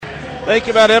Thank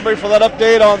you, Matt Embry, for that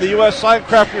update on the U.S.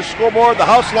 Signcrafters scoreboard. The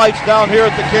house lights down here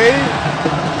at the cave.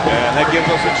 And that gives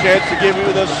us a chance to give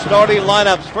you the starting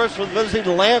lineups. First with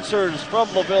visiting Lancers from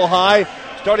LaVille High.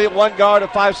 Starting at one guard, a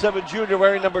 5'7" junior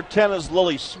wearing number 10 is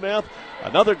Lily Smith.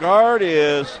 Another guard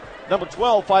is number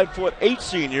 12, 5'8"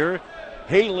 senior,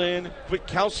 Haylin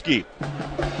Kwiatkowski.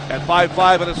 At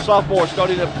 5'5" and a sophomore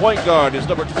starting at point guard is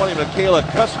number 20, Michaela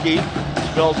Kuski.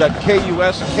 Spells that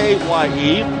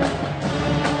Kuskye.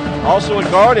 Also in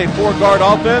guard, a four-guard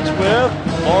offense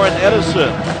with Lauren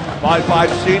Edison.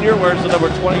 5'5" senior, wears the number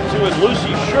 22, and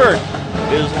Lucy Shirt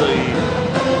is the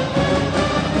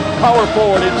power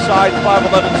forward inside,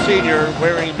 5'11" senior,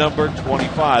 wearing number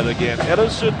 25. Again,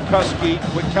 Edison, Kuski,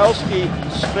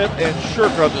 Kwiatkowski, Smith, and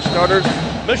Shirt are the starters.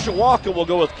 Mishawaka will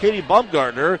go with Katie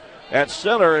Baumgartner at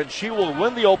center, and she will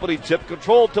win the opening tip.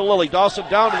 Controlled to Lily Dawson,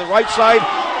 down to the right side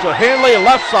to Hanley,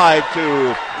 left side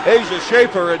to Asia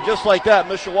Schaefer, and just like that,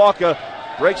 Mishawaka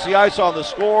breaks the ice on the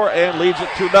score and leads it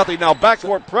 2-0. Now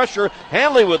backcourt pressure,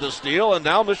 Hanley with the steal, and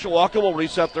now Mishawaka will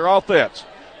reset their offense.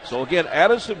 So again,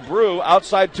 Addison Brew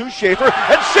outside to Schaefer,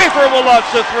 and Schaefer will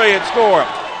launch the three and score.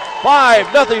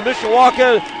 5-0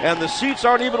 Mishawaka, and the seats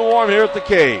aren't even warm here at the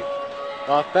cave.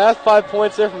 Fast 5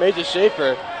 points there from Asia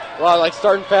Schaefer. Wow, like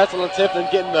starting fast on the tip and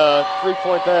getting the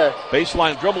 3-point there.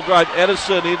 Baseline dribble drive,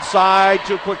 Edison inside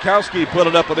to Kwiatkowski, put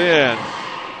it up and in.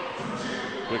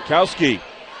 Kwiatkowski,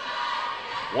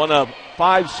 one of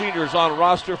 5 seniors on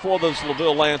roster for this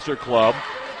LaVille Lancer club.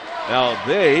 Now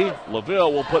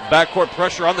LaVille will put backcourt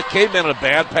pressure on the Cavemen. A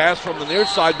bad pass from the near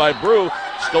side by Brew.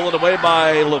 Stolen away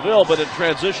by LaVille, but in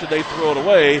transition they throw it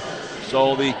away.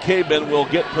 So the Cavemen will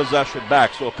get possession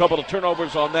back. So a couple of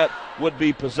turnovers on that would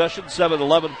be possession.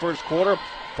 7-11 first quarter.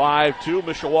 5-2.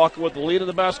 Mishawaka with the lead in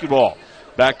the basketball.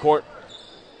 Backcourt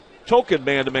token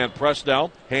man-to-man press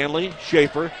now. Hanley,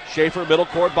 Schaefer, middle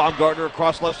court, Baumgartner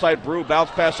across left side, Brew,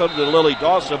 bounce pass under to Lily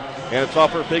Dawson, and it's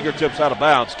off her fingertips out of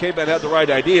bounds. Caveman had the right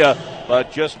idea,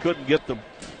 but just couldn't get the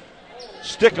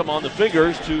stick them on the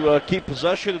fingers to keep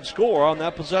possession and score on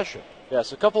that possession.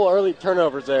 Yes, a couple of early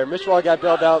turnovers there. Mishawaka got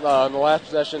bailed out in the last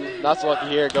possession. Not so lucky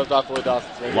here. It goes off Lily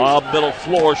Dawson's fingers. Lob middle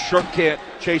floor. Shirk can't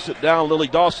chase it down. Lily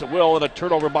Dawson will, and a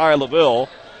turnover by LaVille.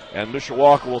 And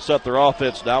Mishawaka will set their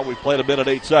offense now. We played a minute,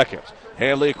 8 seconds.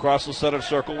 Hanley across the center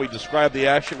circle. We described the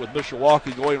action with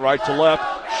Mishawaka going right to left,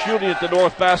 shooting at the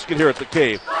north basket here at the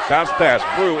cave. Bounce pass.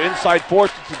 Brew inside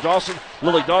forced it to Dawson.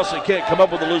 Lily Dawson can't come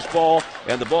up with a loose ball,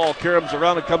 and the ball caroms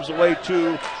around and comes away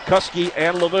to Kuski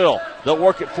and LaVille. They'll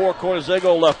work at four corners. They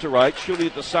go left to right, shooting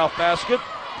at the south basket.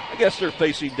 I guess they're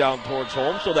facing down towards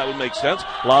home, so that would make sense.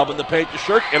 Lob in the paint to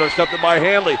Shirk, intercepted by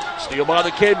Hanley. Steal by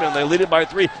the Cavemen. They lead it by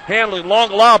 3. Hanley,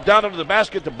 long lob down into the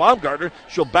basket to Baumgartner.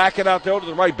 She'll back it out there to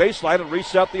the right baseline and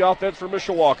reset the offense for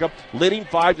Mishawaka, leading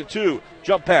 5-2.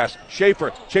 Jump pass.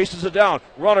 Schaefer chases it down.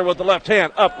 Runner with the left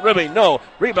hand. Up, ribbing, no.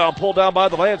 Rebound pulled down by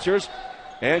the Lancers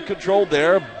and controlled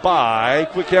there by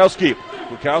Kwiatkowski.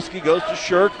 Kwiatkowski goes to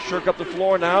Shirk. Shirk up the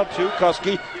floor now to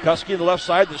Kuski. Kuski on the left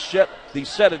side. The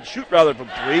set and shoot rather from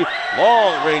 3.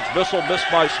 Long range missile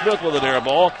missed by Smith with an air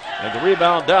ball. And the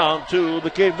rebound down to the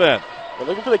Cavemen. We're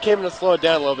looking for the Cavemen to slow it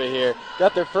down a little bit here.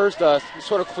 Got their first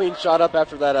sort of clean shot up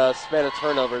after that span of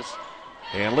turnovers.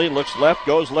 Hanley looks left,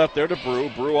 goes left there to Brew.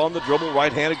 Brew on the dribble,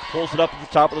 right-handed, pulls it up at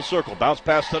the top of the circle. Bounce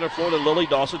pass center floor to Lily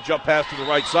Dawson. Jump pass to the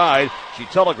right side. She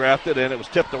telegraphed it, and it was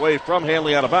tipped away from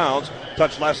Hanley out of bounds.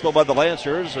 Touched last though by the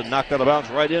Lancers and knocked out of bounds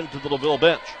right into the LaVille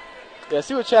bench. Yeah,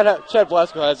 see what Chad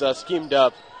Blasco has schemed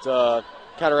up to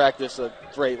counteract this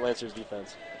great Lancers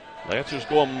defense. Lancers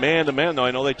going man-to-man now.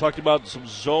 I know they talked about some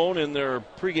zone in their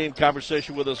pregame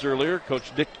conversation with us earlier.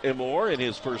 Coach Nick Emore in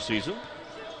his first season.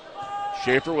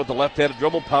 Schaefer with the left-handed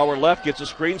dribble, power left, gets a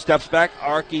screen, steps back,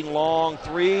 arcing long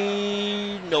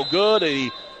 3, no good. A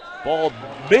ball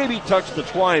maybe touched the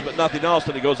twine, but nothing else,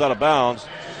 and it goes out of bounds.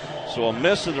 So a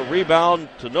miss and a rebound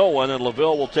to no one, and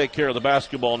LaVille will take care of the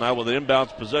basketball now with an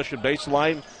inbounds possession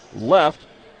baseline left.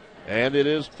 And it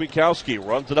is Kwiatkowski.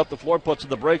 Runs it up the floor, puts in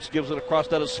the brakes, gives it across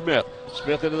that to Smith.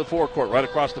 Smith into the forecourt, right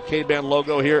across the K-Band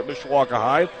logo here at Mishawaka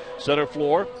High. Center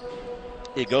floor.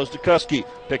 It goes to Kuski.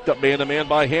 Picked up man-to-man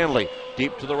by Hanley.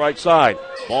 Deep to the right side.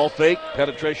 Ball fake.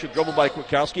 Penetration dribble by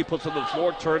Kwiatkowski. Puts it on the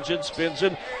floor. Turns in. Spins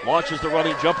in. Launches the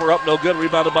running jumper up. No good.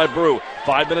 Rebounded by Brew.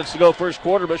 5 minutes to go first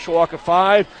quarter. Mishawaka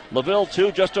 5. LaVille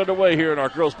 2. Just underway here in our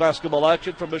girls basketball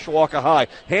action from Mishawaka High.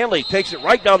 Hanley takes it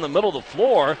right down the middle of the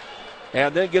floor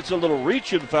and then gets a little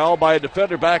reach-in foul by a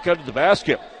defender back under the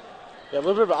basket. Yeah, a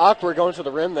little bit of awkward going to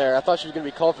the rim there. I thought she was going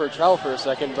to be called for a travel for a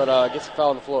second, but gets a foul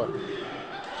on the floor.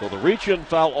 So the reach-in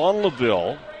foul on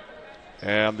LaVille.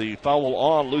 And the foul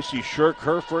on Lucy Shirk,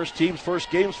 her first, team's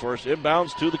first, game's first,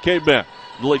 inbounds to the Cavemen.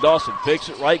 Lily Dawson fakes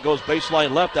it right, goes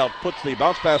baseline left, out, puts the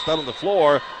bounce pass down on the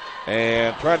floor,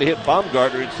 and trying to hit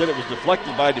Baumgartner. Instead, it was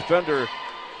deflected by defender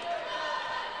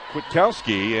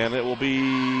Kwiatkowski, and it will be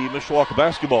Mishawaka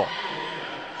basketball.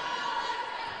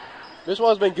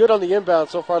 Mishawaka's been good on the inbound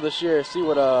so far this year. See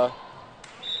what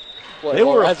they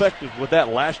were effective with that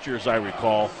last year, as I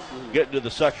recall, getting to the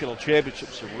sectional championship.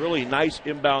 Some really nice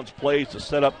inbounds plays to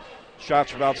set up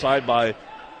shots from outside by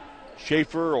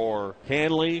Schaefer or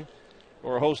Hanley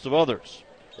or a host of others.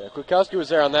 Yeah, Kwiatkowski was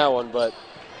there on that one, but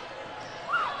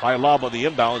high lob on the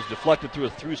inbound is deflected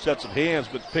through sets of hands,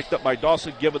 but picked up by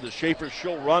Dawson, given to Schaefer.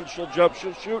 She'll run, she'll jump,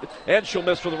 she'll shoot, and she'll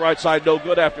miss from the right side. No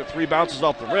good after 3 bounces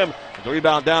off the rim. The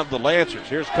rebound down to the Lancers.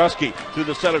 Here's Kuski through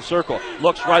the center circle.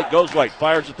 Looks right, goes right,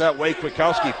 fires it that way.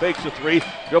 Kwiatkowski fakes the 3,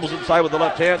 dribbles inside with the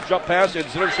left hand, jump pass, and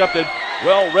it's intercepted.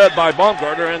 Well read by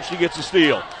Baumgartner, and she gets a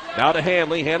steal. Now to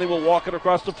Hanley. Hanley will walk it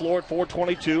across the floor at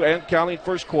 4:22 and counting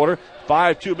first quarter.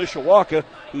 5-2 Mishawaka,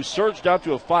 who surged out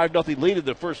to a 5-0 lead in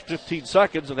the first 15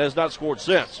 seconds and has not scored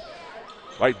since.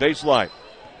 Right baseline.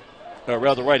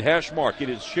 Around the right hash mark. It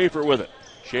is Schaefer with it.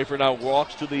 Schaefer now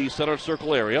walks to the center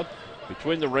circle area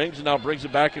between the rings and now brings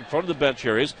it back in front of the bench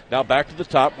areas. Now back to the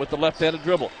top with the left-handed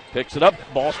dribble. Picks it up.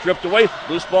 Ball stripped away.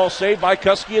 Loose ball saved by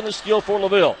Kuski, and the steal for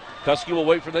LaVille. Kuski will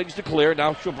wait for things to clear.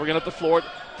 Now she'll bring it up the floor.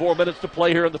 4 minutes to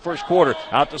play here in the first quarter.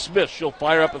 Out to Smith. She'll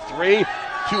fire up a 3.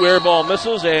 2 air ball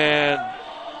misses, and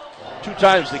 2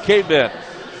 times the Cavemen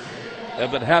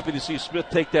have been happy to see Smith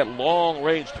take that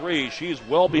long-range 3. She's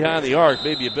well behind the arc,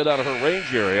 maybe a bit out of her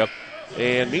range area.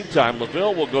 And meantime,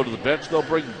 LaVille will go to the bench. They'll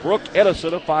bring Brooke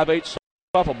Edison, a 5'8"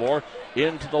 sophomore,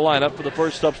 into the lineup for the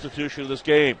first substitution of this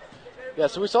game. Yeah,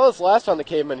 so we saw this last time the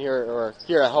Cavemen here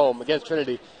at home against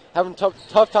Trinity. Having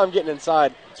tough time getting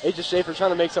inside. Aja Schaefer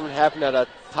trying to make something happen at the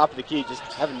top of the key, just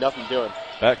having nothing doing.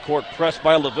 Backcourt press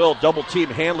by LaVille. Double team.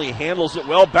 Hanley handles it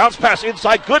well. Bounce pass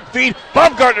inside. Good feed.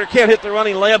 Baumgartner can't hit the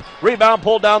running layup. Rebound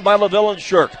pulled down by LaVille and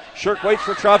Shirk. Shirk waits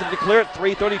for traffic to clear it.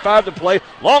 3:35 to play.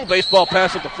 Long baseball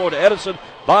pass at the floor to Edison.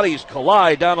 Bodies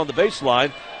collide down on the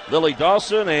baseline. Lily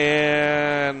Dawson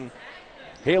and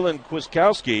Halen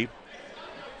Kwiatkowski.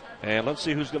 And let's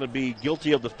see who's going to be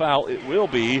guilty of the foul. It will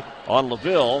be on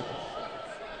LaVille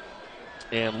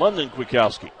and London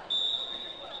Kwiatkowski.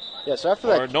 Yeah, so after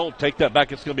that. Or no, take that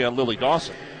back. It's going to be on Lily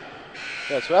Dawson.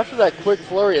 Yeah, so after that quick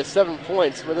flurry of 7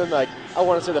 points, within I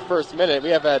want to say the first minute, we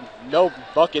have had no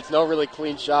buckets, no really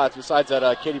clean shots besides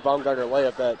that Katie Baumgartner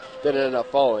layup that didn't end up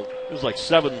falling. It was like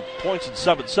 7 points in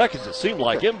 7 seconds. It seemed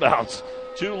like inbounds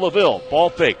to LaVille. Ball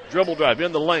fake, dribble drive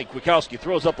in the lane. Kwiatkowski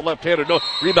throws up the left-hander. No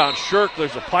rebound. Shirk.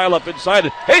 There's a pile up inside.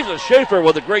 Hazel Schaefer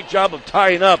with a great job of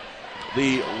tying up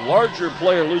the larger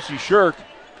player, Lucy Shirk.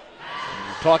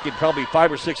 We're talking probably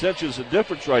 5 or 6 inches of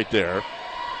difference right there.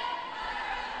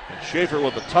 And Schaefer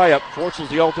with the tie-up forces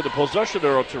the alternate possession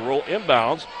arrow to roll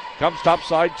inbounds. Comes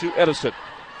topside to Edison.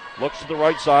 Looks to the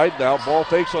right side. Now ball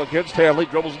fakes against Hanley.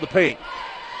 Dribbles in the paint.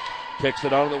 Kicks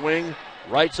it out of the wing.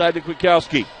 Right side to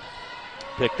Kwiatkowski.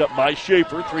 Picked up by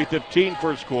Schaefer. 3:15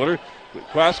 first quarter.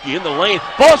 Kwiatkowski in the lane.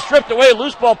 Ball stripped away.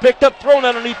 Loose ball picked up. Thrown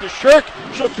underneath the Shirk.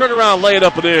 She'll turn around, lay it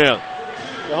up and in.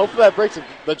 Yeah, hopefully that breaks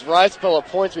the dry spell of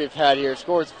points we've had here.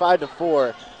 Scores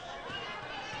 5-4.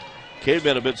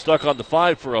 Cavemen have been stuck on the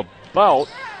 5 for about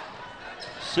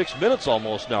 6 minutes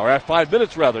almost now, or at 5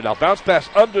 minutes rather. Now bounce pass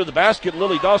under the basket.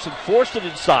 Lily Dawson forced it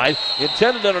inside,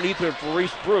 intended underneath her for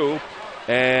Reese Brew,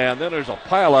 and then there's a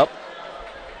pile up.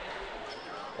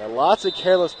 Yeah, lots of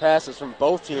careless passes from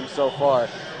both teams so far.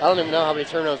 I don't even know how many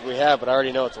turnovers we have, but I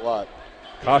already know it's a lot.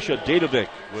 Kasha Dadovic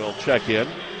will check in.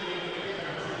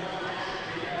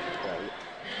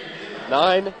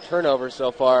 9 turnovers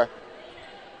so far.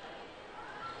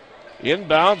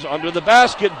 Inbounds under the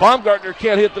basket. Baumgartner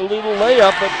can't hit the little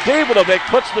layup, but Davidovic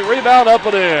puts the rebound up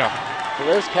and in. So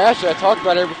there's Kasha. I talked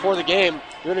about her before the game.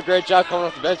 Doing a great job coming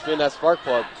off the bench, being that spark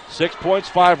plug. 6 points,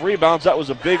 5 rebounds. That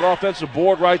was a big offensive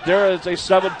board right there. It's a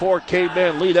 7-4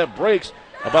 Caveman lead. That breaks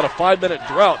about a 5-minute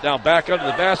drought. Now back under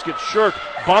the basket. Shirk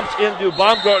bumps into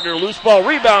Baumgartner. Loose ball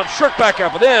rebound. Shirk back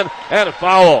up and in, and a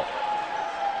foul.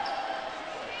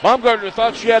 Baumgartner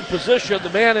thought she had position. The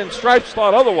man in stripes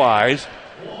thought otherwise.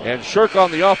 And Shirk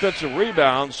on the offensive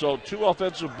rebound. So 2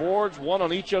 offensive boards, 1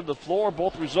 on each end of the floor,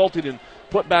 both resulting in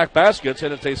putback baskets.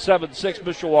 And it's a 7-6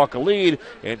 Mishawaka lead.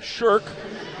 And Shirk,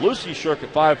 Lucy Shirk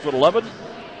at 5'11",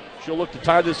 she'll look to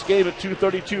tie this game at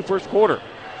 2:32 first quarter.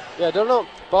 Yeah, I don't know.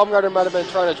 Baumgartner might have been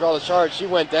trying to draw the charge. She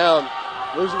went down,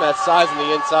 losing that size on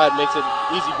the inside, makes it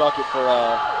an easy bucket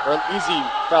or an easy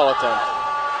foul attempt.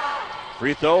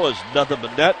 Free throw is nothing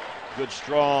but net. Good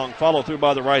strong follow through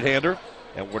by the right-hander.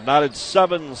 And we're knotted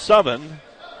 7-7.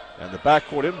 And the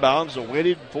backcourt inbounds are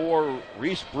waiting for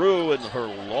Reese Brew and her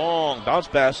long bounce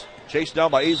pass. Chased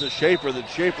down by Asa Schaefer. Then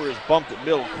Schaefer is bumped at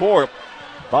middle court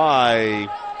by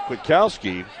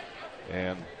Kwiatkowski.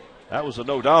 And that was a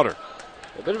no-doubter.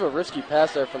 A bit of a risky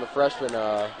pass there from the freshman,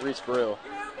 Reese Brew.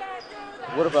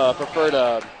 Would have preferred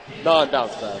a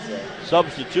non-bounce pass there.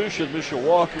 Substitution,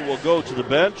 Mishawaka will go to the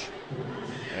bench.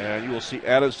 And you will see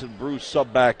Addison Brew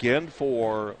sub back in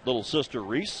for little sister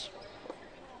Reese.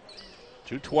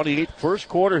 2:28 first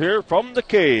quarter here from the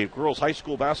Cave. Girls high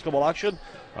school basketball action.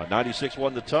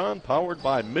 96-1 the ton, powered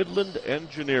by Midland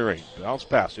Engineering. Bounce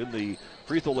pass in the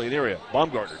free throw lane area.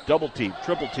 Baumgartner, double team,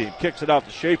 triple team, kicks it out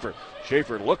to Schaefer.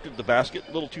 Schaefer looked at the basket,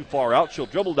 a little too far out. She'll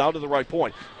dribble down to the right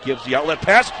point. Gives the outlet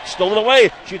pass, stolen away.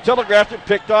 She telegraphed it,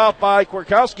 picked off by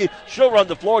Kwiatkowski. She'll run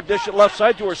the floor, dish it left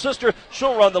side to her sister.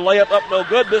 She'll run the layup up, no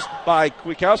good. Missed by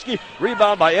Kwiatkowski.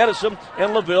 Rebound by Edison,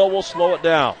 and LaVille will slow it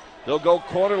down. They'll go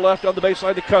corner left on the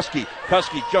baseline to Kuski.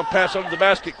 Kuski, jump pass under the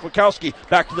basket. Kwiatkowski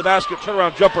back to the basket.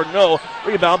 Turnaround jumper, no.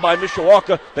 Rebound by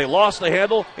Mishawaka. They lost the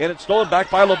handle, and it's stolen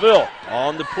back by LaVille.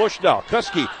 On the push now.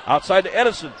 Kuski outside to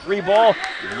Edison. 3-ball.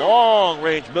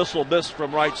 Long-range missile missed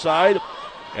from right side.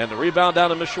 And the rebound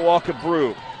down to Mishawaka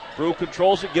Brew. Brew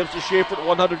controls it, gives to Schaefer at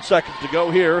 100 seconds to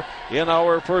go here in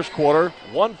our first quarter.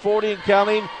 1:40 and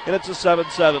counting, and it's a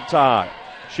 7-7 tie.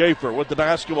 Schaefer with the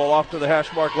basketball off to the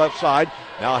hash mark left side.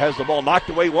 Now has the ball knocked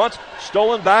away once,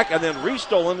 stolen back, and then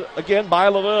restolen again by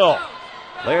LaVille.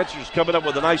 Lancers coming up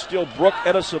with a nice steal. Brooke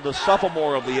Edison, the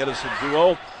sophomore of the Edison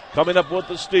duo, coming up with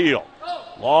the steal.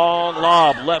 Long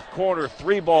lob, left corner,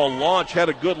 3-ball launch. Had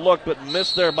a good look, but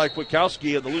missed there by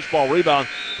Kwiatkowski, and the loose ball rebound.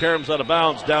 Karam's out of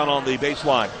bounds down on the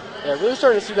baseline. Yeah, really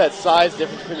starting to see that size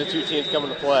difference between the two teams coming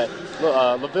to play.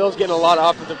 LaVille's getting a lot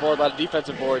of offensive boards, a lot of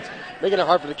defensive boards, making it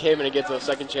hard for the Cavemen to get those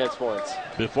second chance points.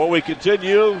 Before we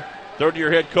continue,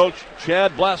 third-year head coach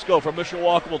Chad Blasco from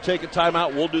Mishawaka will take a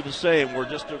timeout. We'll do the same. We're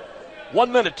just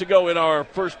 1 minute to go in our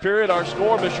first period. Our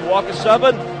score, Mishawaka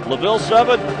 7, LaVille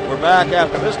 7. We're back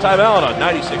after this timeout on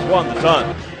 96.1 The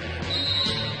Ton.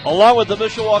 Along with the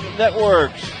Mishawaka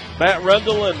Networks, Matt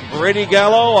Rendell and Brady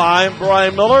Gallo, I'm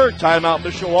Brian Miller. Timeout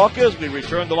Mishawaka as we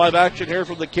return to live action here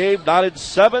from the Cave. Knotted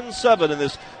 7-7 in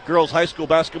this girls high school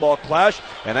basketball clash.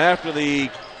 And after the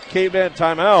Caveman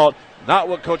timeout, not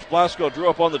what Coach Blasco drew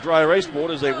up on the dry erase board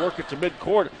as they work it to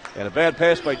midcourt. And a bad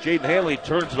pass by Jaden Hanley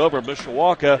turns it over.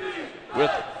 Mishawaka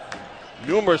with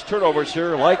numerous turnovers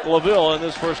here like LaVille in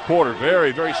this first quarter.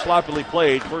 Very, very sloppily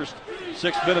played first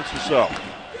 6 minutes or so.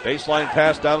 Baseline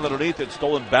pass down underneath it,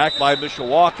 stolen back by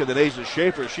Mishawaka. Then Asa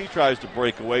Schaefer, she tries to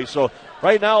break away. So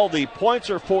right now the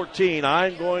points are 14.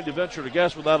 I'm going to venture to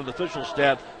guess without an official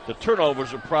stat, the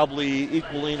turnovers are probably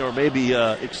equaling or maybe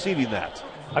exceeding that.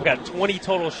 I've got 20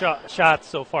 total shots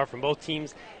so far from both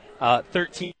teams,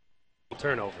 13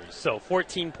 turnovers. So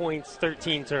 14 points,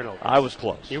 13 turnovers. I was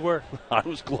close. You were? I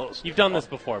was close. You've done this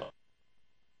before.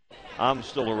 I'm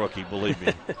still a rookie, believe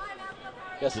me.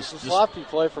 Yes, it's a sloppy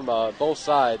play from both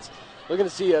sides. We're going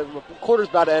to see a quarter's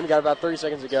about to end. Got about 30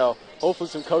 seconds to go. Hopefully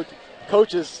some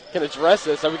coaches can address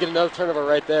this. And we get another turnover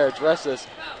right there. Address this.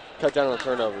 Cut down on the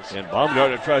turnovers. And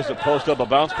Baumgartner tries to post up a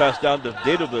bounce pass down to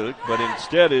Dadovic, but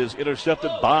instead is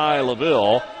intercepted by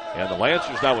LaVille. And the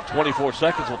Lancers now with 24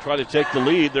 seconds will try to take the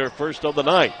lead, their first of the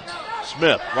night.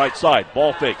 Smith, right side,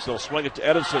 ball fakes. They'll swing it to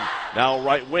Edison. Now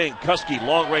right wing, Kuski,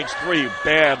 long range three,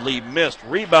 badly missed.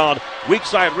 Rebound, weak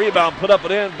side rebound, put up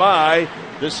and in by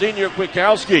the senior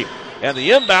Kwiatkowski. And the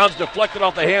inbounds deflected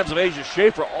off the hands of Asa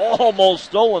Schaefer, almost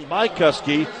stolen by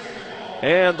Kuski.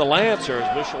 And the Lancers,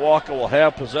 Mishawaka will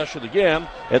have possession again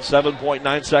at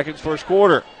 7.9 seconds first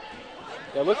quarter.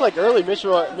 Yeah, it looked like early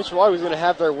Mishawaka was going to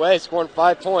have their way, scoring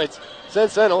 5 points.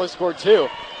 Since then, only scored 2.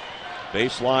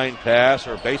 Baseline pass,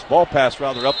 or baseball pass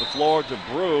rather, up the floor to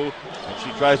Brew. And she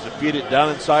tries to feed it down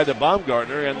inside to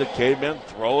Baumgartner, and the Cavemen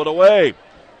throw it away.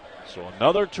 So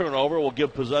another turnover will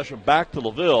give possession back to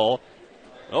LaVille.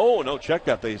 Oh, no, check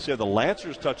that. They said the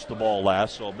Lancers touched the ball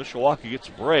last, so Mishawaka gets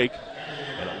a break.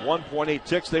 And at 1.8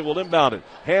 ticks, they will inbound it.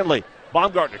 Hanley,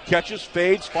 Baumgartner catches,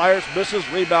 fades, fires, misses,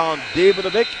 rebound,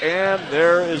 Davidovic, and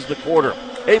there is the quarter.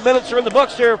 8 minutes are in the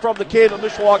books here from the Cave of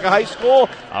Mishawaka High School.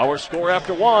 Our score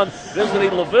after one,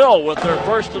 visiting LaVille with their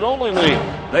first and only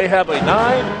lead. They have a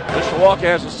 9. Mishawaka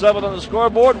has a 7 on the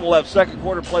scoreboard. We'll have second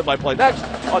quarter play-by-play next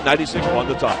on 96.1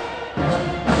 The Top.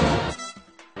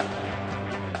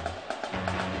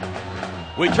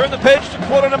 We turn the page to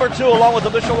quarter number 2 along with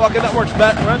the Mishawaka Network's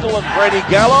Matt Rendell and Brady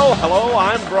Gallo. Hello,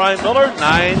 I'm Brian Miller.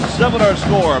 9-7 our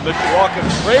score.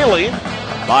 Mishawaka trailing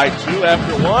by 2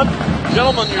 after 1.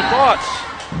 Gentlemen, your thoughts?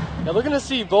 Now we're going to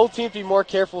see both teams be more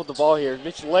careful with the ball here.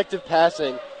 Selective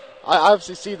passing I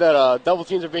obviously see that double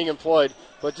teams are being employed,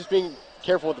 but just being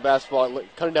careful with the basketball and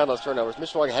cutting down those turnovers.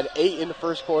 Mishawaka had 8 in the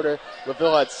first quarter.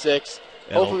 LaVille had 6.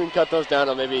 Hopefully we can cut those down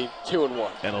to maybe 2 and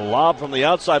 1. And a lob from the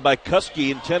outside by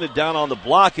Kuski, intended down on the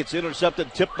block. It's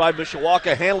intercepted, tipped by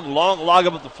Mishawaka, handled long, log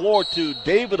up at the floor to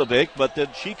Davidovic, but then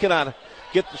she cannot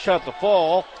get the shot to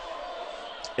fall.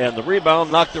 And the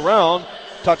rebound knocked around,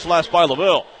 touched last by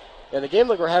LaVille. And the game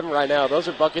that we're having right now, those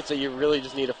are buckets that you really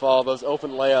just need to fall. Those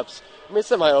open layups. I mean,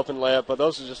 semi-open layup, but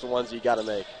those are just the ones you got to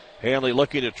make. Hanley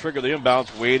looking to trigger the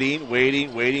inbounds,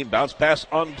 waiting. Bounce pass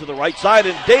onto the right side,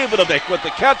 and Davidovic with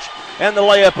the catch and the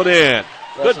layup it in.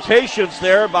 Good patience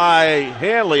there by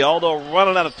Hanley, although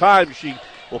running out of time. She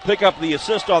will pick up the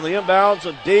assist on the inbounds,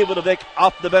 and Davidovic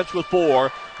off the bench with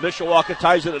 4. Mishawaka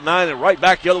ties it at 9, and right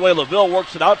back the other way. LaVille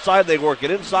works it outside. They work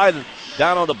it inside, and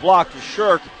down on the block to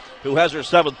Shirk, who has her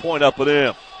 7th point up and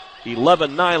in.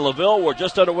 11-9 LaVille. We're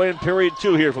just underway in period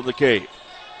 2 here from the Cave.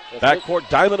 Backcourt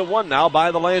diamond of 1 now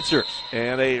by the Lancers.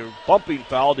 And a bumping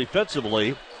foul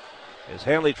defensively as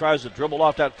Hanley tries to dribble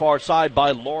off that far side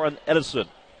by Lauren Edison.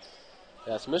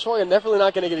 Yes, Mishawaka definitely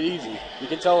not going to get it easy. You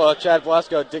can tell Chad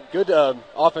Blasco did good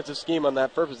offensive scheme on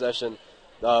that first possession.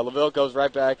 LaVille goes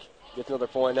right back, gets another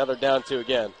point. Now they're down 2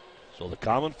 again. So the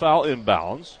common foul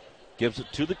inbounds. Gives it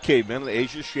to the Caveman, and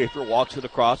Asia Schaefer walks it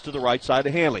across to the right side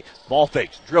to Hanley. Ball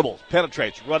fakes, dribbles,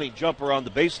 penetrates, running jumper on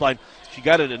the baseline. She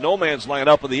got it in no man's land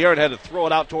up in the air and had to throw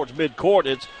it out towards midcourt.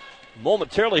 It's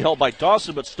momentarily held by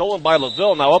Dawson, but stolen by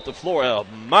LaVille. Now up the floor, a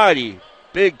mighty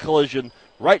big collision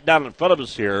right down in front of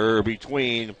us here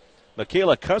between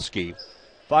Michaela Kuski,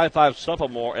 5'5"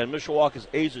 sophomore, and Mishawaka's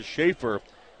Asia Schaefer.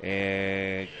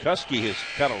 And Kuski has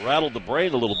kind of rattled the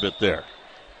brain a little bit there.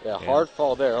 Yeah, hard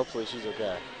fall there. Hopefully she's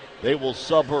okay. They will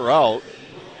sub her out,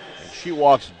 and she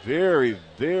walks very,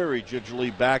 very gingerly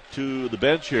back to the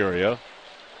bench area.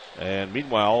 And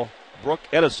meanwhile, Brooke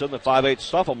Edison, the 5'8"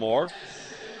 sophomore,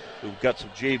 who got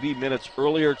some JV minutes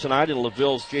earlier tonight in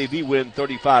LaVille's JV win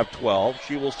 35-12.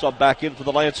 She will sub back in for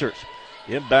the Lancers.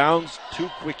 Inbounds to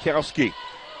Kwiatkowski.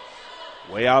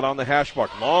 Way out on the hash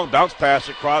mark. Long bounce pass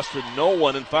across to no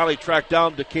one, and finally tracked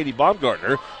down to Katie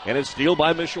Baumgartner. And it's steal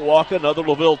by Mishawaka, another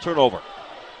LaVille turnover.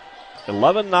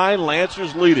 11-9,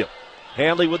 Lancers lead it.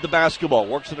 Hanley with the basketball,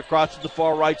 works it across to the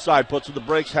far right side, puts in the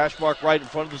brakes, hash mark right in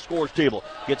front of the scores table.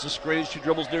 Gets a screen, she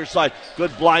dribbles near side.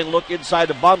 Good blind look inside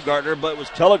to Baumgartner, but it was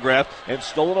telegraphed and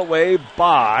stolen away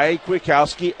by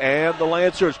Kwiatkowski and the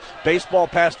Lancers. Baseball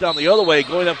pass down the other way,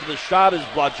 going up to the shot is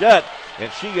Blodgett,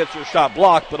 and she gets her shot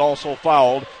blocked, but also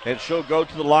fouled. And she'll go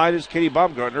to the line as Katie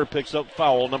Baumgartner picks up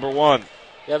foul number 1.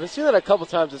 Yeah, I've been seeing that a couple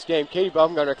times this game. Katie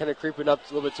Baumgartner kind of creeping up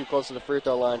a little bit too close to the free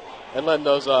throw line and letting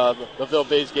those LaVille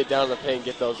Bays get down in the paint and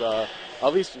get those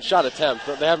at least shot attempts.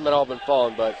 They haven't all been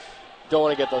falling, but don't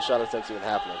want to get those shot attempts even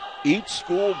happening. Each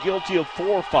school guilty of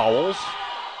 4 fouls.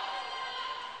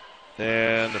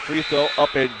 And the free throw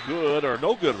up and good, or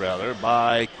no good rather,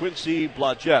 by Quincy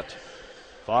Blodgett,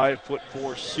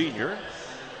 5'4" senior.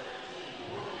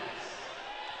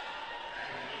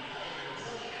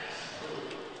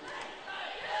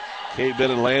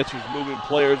 Cavemen and Lancers moving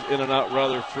players in and out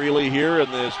rather freely here in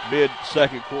this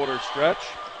mid-second quarter stretch.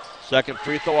 Second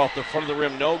free throw off the front of the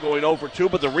rim, no, going over 2,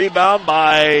 but the rebound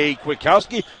by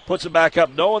Kwiatkowski puts it back up,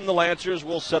 no, and the Lancers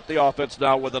will set the offense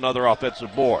now with another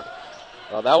offensive board.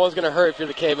 Well, that one's going to hurt if you're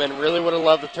the Cavemen. Really would have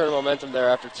loved to turn momentum there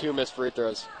after 2 missed free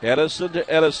throws. Edison to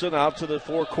Edison out to the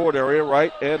forecourt area,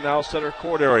 right, and now center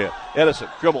court area. Edison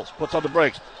dribbles, puts on the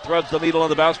brakes, threads the needle on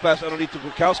the bounce pass underneath to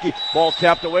Kwiatkowski. Ball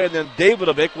tapped away, and then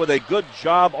Davidovic with a good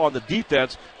job on the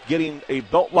defense, getting a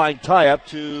belt line tie-up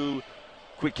to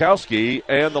Kwiatkowski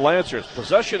and the Lancers.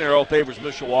 Possession arrow favors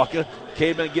Mishawaka.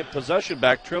 Cavemen get possession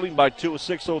back, trailing by 2 with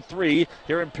 6:03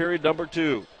 here in period number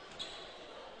 2.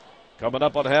 Coming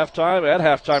up on halftime,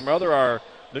 our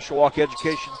Mishawaka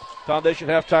Education Foundation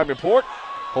halftime report.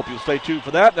 Hope you'll stay tuned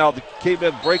for that. Now the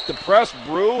Cavemen break the press.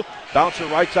 Brew bouncing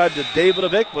right side to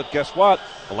Davidovic, but guess what?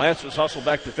 The Lancers hustle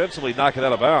back defensively, knock it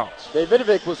out of bounds.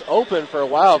 Davidovic was open for a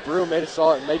while. Brew maybe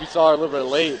saw her a little bit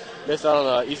late. Missed out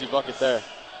on an easy bucket there.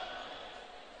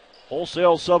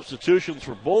 Wholesale substitutions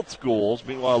for both schools.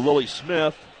 Meanwhile, Lily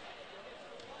Smith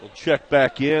will check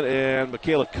back in, and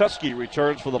Michaela Kuski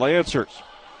returns for the Lancers.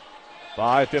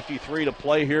 5:53 to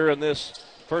play here in this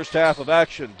first half of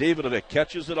action. Davidovic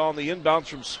catches it on the inbounds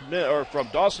from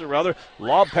Dawson.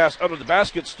 Lob pass under the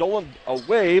basket, stolen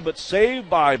away, but saved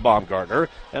by Baumgartner,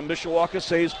 and Mishawaka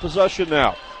saves possession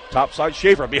now. Topside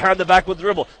Schaefer behind the back with the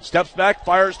dribble. Steps back,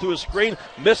 fires through a screen,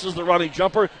 misses the running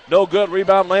jumper. No good.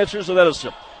 Rebound Lancers and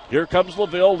Edison. Here comes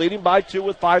LaVille leading by 2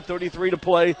 with 5:33 to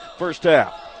play first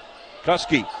half.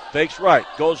 Kuski Fakes right,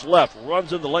 goes left,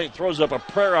 runs in the lane, throws up a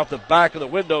prayer off the back of the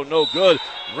window, no good.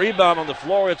 Rebound on the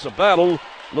floor, it's a battle.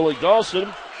 Lily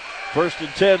Dawson, 1st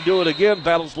and 10, do it again,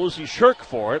 battles Lucy Shirk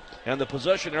for it, and the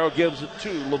possession arrow gives it to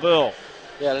LaVille.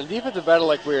 Yeah, and a defensive battle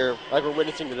like we're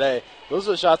witnessing today, those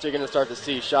are the shots you're going to start to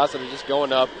see, shots that are just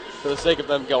going up for the sake of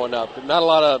them going up. But not a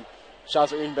lot of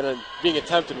shots are even being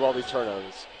attempted with all these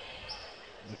turnovers.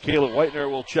 Michaela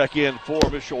Whitener will check in for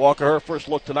Mishawaka. Her first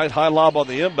look tonight, high lob on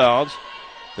the inbounds.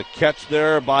 The catch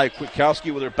there by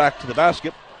Kwiatkowski with her back to the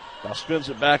basket. Now spins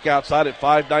it back outside at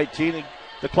 5:19. And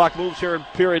the clock moves here in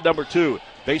period number 2.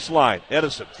 Baseline,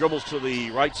 Edison dribbles to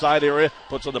the right side area,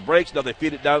 puts on the brakes. Now they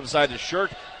feed it down inside to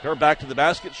Shirk. Her back to the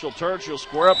basket. She'll turn, she'll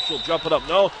square up, she'll jump it up.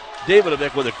 No.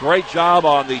 Davidovic with a great job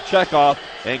on the checkoff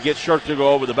and gets Shirk to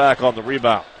go over the back on the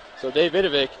rebound. So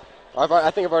Davidovic, I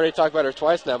think I've already talked about her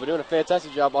twice now, but doing a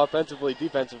fantastic job offensively,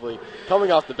 defensively,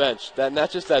 coming off the bench. And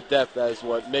that's just that depth that is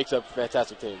what makes up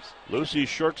fantastic teams. Lucy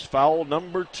Shirk's foul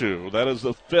number 2. That is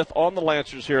the 5th on the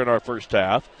Lancers here in our first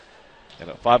half. And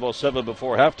at 5:07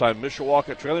 before halftime,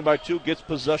 Mishawaka trailing by 2 gets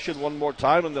possession one more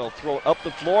time, and they'll throw it up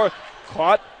the floor.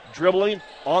 Caught, dribbling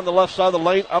on the left side of the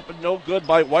lane, up and no good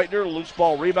by Whitener. Loose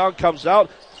ball rebound comes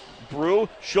out. Brew,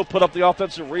 she'll put up the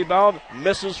offensive rebound,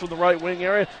 misses from the right wing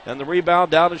area, and the rebound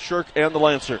down to Shirk and the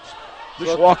Lancers.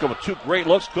 Mishawaka with 2 great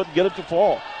looks, couldn't get it to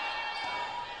fall.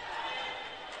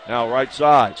 Now right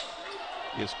side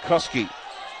is Kuski.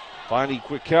 Finding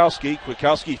Kwiatkowski.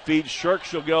 Kwiatkowski feeds Shirk.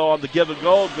 She'll go on the give and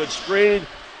go. Good screen.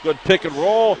 Good pick and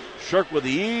roll. Shirk with the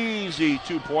easy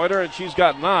 2-pointer, and she's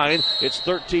got 9. It's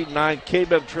 13-9.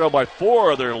 K-Men trail by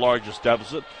 4 of their largest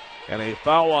deficit. And a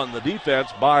foul on the defense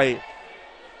by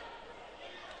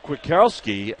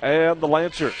Kwiatkowski and the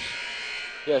Lancers.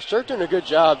 Yeah, Shirk doing a good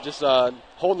job just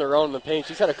holding her own in the paint.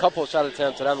 She's had a couple of shot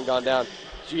attempts that haven't gone down.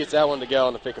 She gets that one to go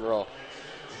on the pick and roll.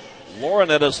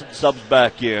 Lauren Edison subs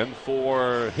back in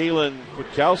for Halen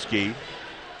Kwiatkowski.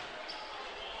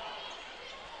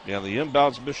 And the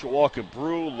inbounds Mishawaka.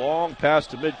 Brew, long pass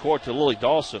to midcourt to Lily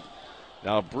Dawson.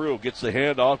 Now Brew gets the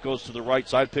handoff, goes to the right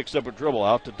side, picks up a dribble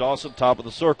out to Dawson, top of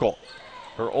the circle.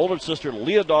 Her older sister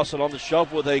Leah Dawson on the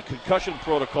shelf with a concussion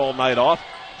protocol night off.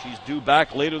 She's due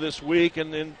back later this week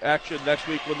and in action next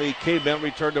week when the K-Men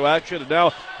return to action. And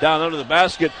now down under the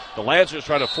basket, the Lancers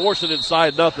trying to force it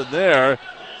inside, nothing there.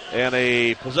 And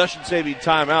a possession-saving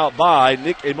timeout by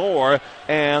Nick Amore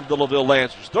and the LaVille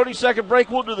Lancers. 30-second break.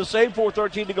 We'll do the same.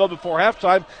 4:13 to go before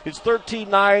halftime. It's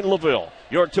 13-9 LaVille.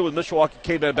 You're 2 with Mishawaka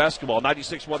K-Men basketball.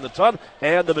 96.1 The Ton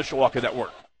and the Mishawaka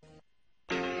Network.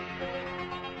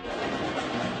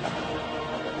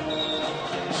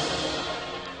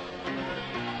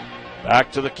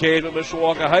 Back to the cave at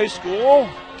Mishawaka High School.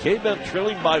 K-Men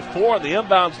trailing by 4 on the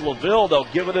inbounds LaVille. They'll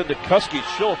give it into Kuski.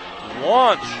 She'll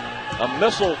launch a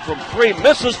missile from 3.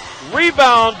 Misses.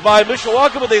 Rebound by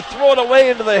Mishawaka, but they throw it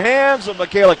away into the hands of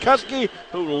Michaela Kuski,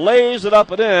 who lays it up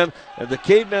and in. And the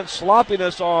K-Men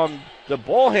sloppiness on the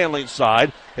ball handling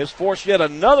side has forced yet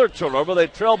another turnover. They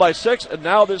trail by 6, and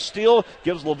now this steal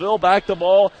gives LaVille back the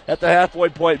ball at the halfway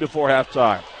point before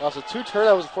halftime. Also, 2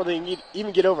 turnovers before they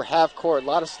even get over half court. A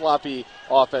lot of sloppy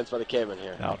offense by the K-Men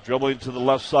here. Now dribbling to the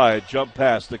left side, jump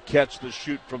pass, the catch, the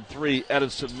shoot from 3.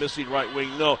 Edison missing right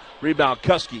wing, no. Rebound,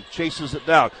 Kuski chases it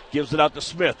down, gives it out to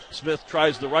Smith. Smith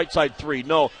tries the right side 3,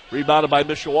 no. Rebounded by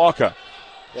Mishawaka.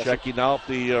 Yes. Checking out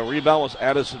the rebound was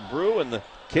Addison Brew, and the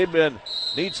K-Men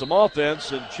need some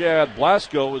offense, and Chad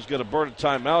Blasco is going to burn a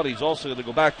timeout. He's also going to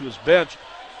go back to his bench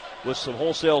with some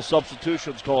wholesale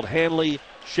substitutions called Hanley,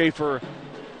 Schaefer,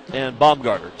 and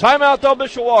Baumgartner. Timeout, though,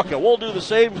 Mishawaka. We'll do the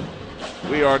same.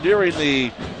 We are nearing the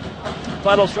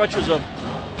final stretches of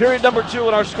period number 2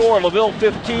 in our score. LaVille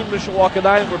 15, Mishawaka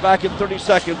 9. We're back in 30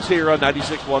 seconds here on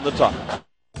 96.1 The Top.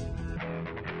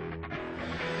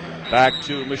 Back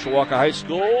to Mishawaka High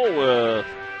School with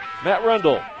Matt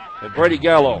Rendell and Brady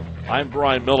Gallo. I'm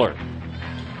Brian Miller.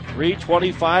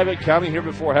 3:25 and counting here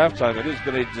before halftime. It has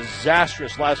been a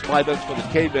disastrous last 5 minutes for the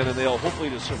K-Men, and they'll hopefully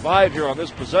to survive here on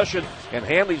this possession. And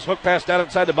Hanley's hook pass down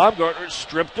inside to Baumgartner,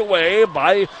 stripped away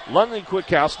by London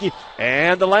Kwiatkowski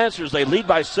and the Lancers. They lead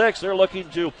by 6. They're looking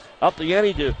to up the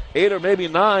ante to 8 or maybe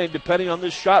 9, depending on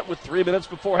this shot with 3 minutes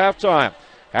before halftime.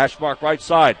 Hash mark right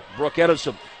side. Brooke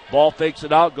Edison. Ball fakes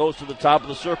it out, goes to the top of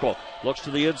the circle. Looks to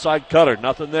the inside cutter.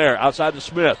 Nothing there. Outside to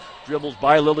Smith. Dribbles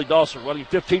by Lily Dawson. Running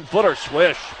 15-footer.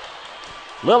 Swish.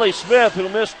 Lily Smith, who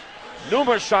missed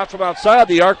numerous shots from outside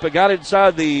the arc, but got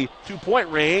inside the 2-point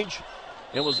range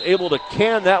and was able to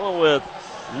can that one with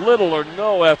little or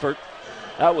no effort.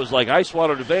 That was like ice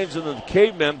water to veins. And then the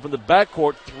K-Men from the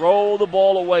backcourt throw the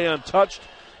ball away untouched,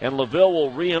 and LaVille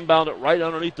will re-inbound it right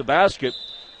underneath the basket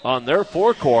on their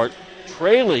forecourt.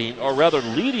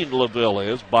 leading LaVille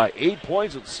is by 8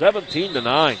 points at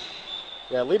 17-9.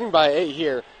 Yeah, leading by 8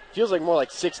 here. Feels like more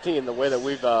like 16 the way that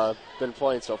we've been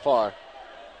playing so far.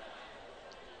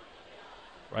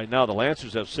 Right now, the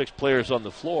Lancers have 6 players on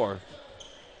the floor.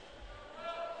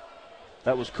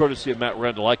 That was courtesy of Matt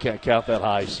Rendell. I can't count that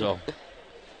high, so.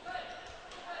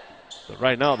 But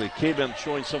right now, the K-Men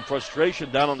showing some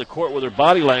frustration down on the court with their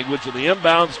body language, and the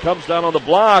inbounds comes down on the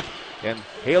block, and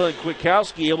Halen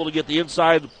Kwiatkowski able to get the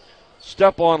inside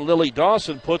step on Lily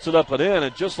Dawson, puts it up and in,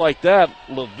 and just like that,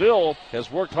 LaVille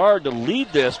has worked hard to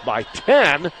lead this by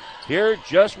 10 here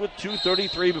just with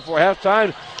 2:33 before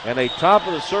halftime, and a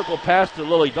top-of-the-circle pass to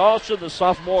Lily Dawson. The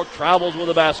sophomore travels with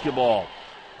the basketball.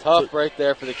 Tough break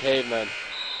there for the Cavemen.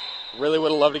 Really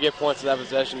would have loved to get points to that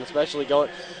possession, especially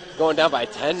going down by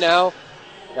 10 now.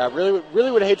 Yeah,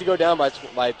 really would hate to go down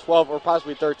by 12 or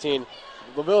possibly 13.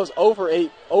 LaVille is 0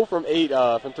 from 8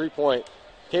 from three-point.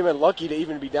 Cavemen lucky to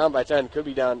even be down by 10. Could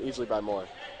be down easily by more.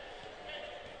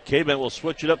 Cavemen will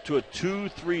switch it up to a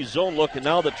 2-3 zone look, and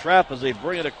now the trap as they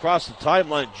bring it across the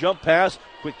timeline. Jump pass.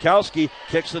 Kwiatkowski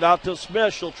kicks it out to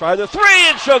Smith. She'll try the three,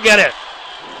 and she'll get it.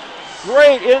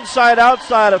 Great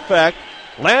inside-outside effect.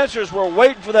 Lancers were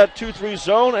waiting for that 2-3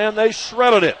 zone, and they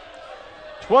shredded it.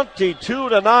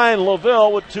 22-9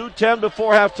 LaVille with 2:10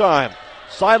 before halftime.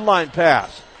 Sideline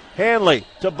pass. Hanley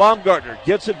to Baumgartner.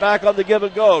 Gets it back on the give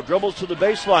and go. Dribbles to the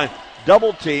baseline.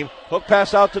 Double team. Hook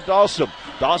pass out to Dawson.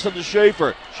 Dawson to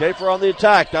Schaefer. Schaefer on the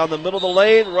attack. Down the middle of the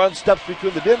lane. Run steps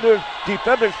between the defenders.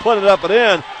 Put it up and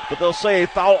in. But they'll say a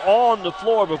foul on the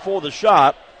floor before the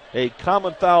shot. A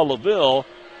common foul LaVille.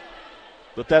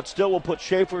 But that still will put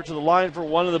Schaefer to the line for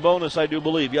one of the bonus, I do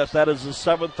believe. Yes, that is the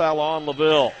 7th foul on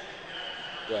LaVille.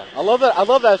 Yeah, I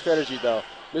love that strategy, though.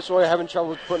 Mishawaka having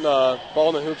trouble putting the ball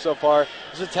in the hoop so far.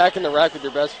 Just attacking the rack with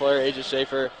your best player, AJ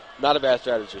Schaefer. Not a bad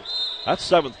strategy. That's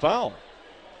 7th foul.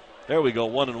 There we go,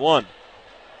 1-1.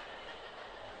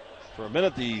 For a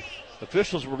minute, the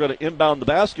officials were going to inbound the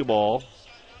basketball.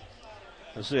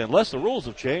 I say, unless the rules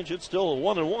have changed, it's still a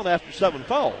 1-1 after 7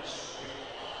 fouls.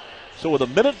 So with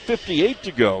 1:58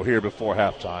 to go here before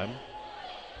halftime,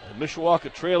 and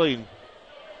Mishawaka trailing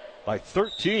by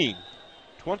 13,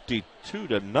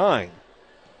 22-9.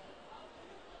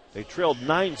 They trailed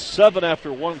 9-7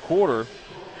 after one quarter,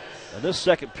 and this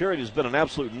second period has been an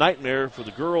absolute nightmare for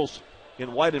the girls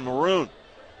in white and maroon.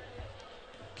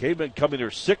 Cavemen coming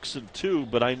here 6-2,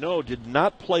 but I know did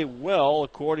not play well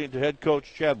according to head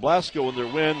coach Chad Blasco in their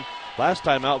win last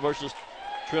time out versus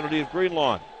Trinity of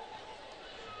Greenlawn.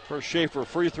 First Schaefer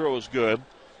free throw is good.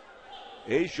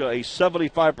 Asia, a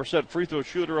 75% free throw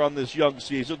shooter on this young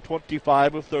season,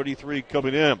 25 of 33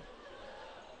 coming in.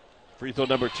 Free throw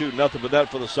number 2, nothing but net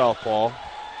for the southpaw.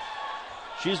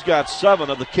 She's got 7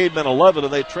 of the Cavemen 11,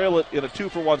 and they trail it in a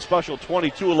 2-for-1 special,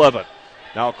 22-11.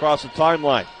 Now across the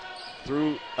timeline,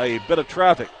 through a bit of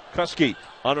traffic, Kuski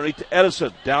underneath to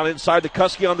Edison, down inside to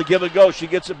Kuski on the give and go. She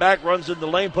gets it back, runs in the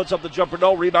lane, puts up the jumper,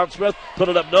 no. Rebound Smith, put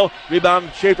it up, no.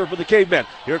 Rebound Schaefer for the Cavemen.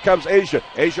 Here comes Asia.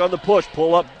 Asia on the push,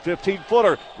 pull up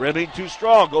 15-footer. Rimming too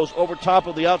strong, goes over top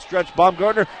of the outstretched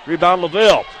Baumgartner. Rebound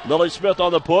LaVille. Lily Smith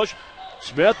on the push.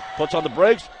 Smith puts on the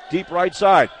brakes, deep right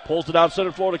side, pulls it out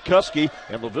center floor to Kuski,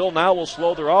 and LaVille now will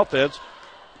slow their offense.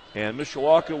 And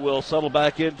Mishawaka will settle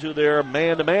back into their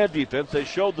man-to-man defense. They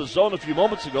showed the zone a few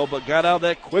moments ago, but got out of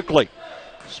that quickly.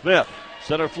 Smith,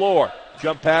 center floor,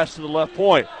 jump pass to the left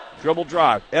point, dribble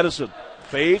drive. Edison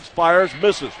fades, fires,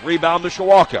 misses. Rebound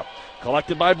Mishawaka.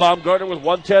 Collected by Baumgartner with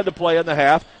 1:10 to play in the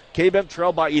half. K-Men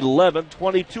trail by 11,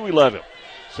 22-11.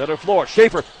 Center floor,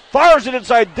 Schaefer fires it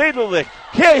inside Davidovic.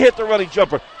 Can't hit the running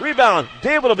jumper. Rebound,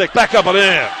 Davidovic back up and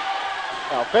in.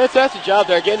 Oh, fantastic job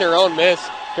there, getting her own miss.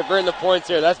 Converting the points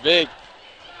here, that's big.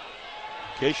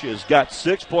 Acacia has got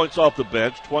 6 points off the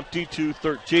bench,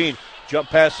 22-13. Jump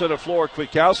pass center floor,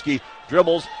 Kwiatkowski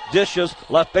dribbles, dishes,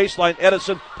 left baseline,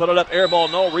 Edison, put it up, air ball,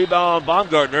 no, rebound,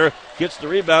 Baumgartner gets the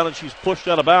rebound, and she's pushed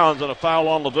out of bounds on a foul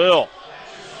on LaVille.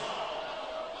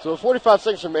 So with 45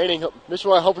 seconds remaining,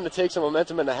 Mishawaka hoping to take some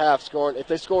momentum in the half, scoring. If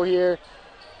they score here,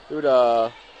 it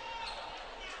would,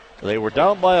 They were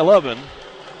down by 11.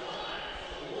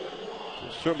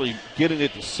 Certainly getting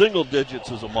it to single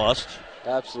digits is a must.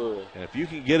 Absolutely. And if you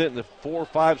can get it in the 4,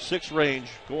 5, 6 range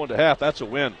going to half, that's a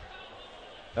win.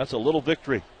 That's a little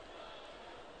victory.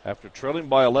 After trailing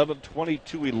by 11,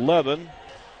 22-11.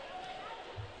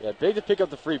 Yeah, big to pick up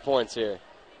the 3 points here.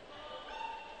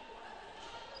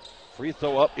 Free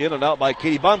throw up, in and out by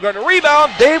Katie Baumgartner.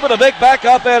 Rebound, Davidovic back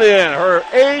up and in. Her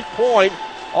 8th point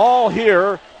all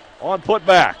here on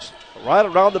putbacks. Right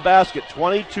around the basket,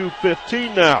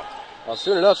 22-15 now. Well,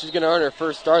 soon enough, she's going to earn her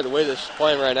first start the way that she's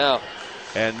playing right now.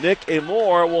 And Nick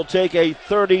Amore will take a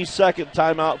 30-second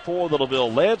timeout for the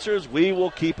LaVille Lancers. We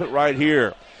will keep it right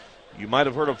here. You might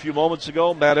have heard a few moments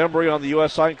ago, Matt Embry on the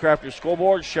U.S. Signcrafters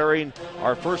scoreboard sharing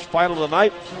our first final of the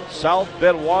night. South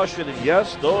Bend, Washington.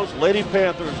 Yes, those Lady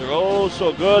Panthers are oh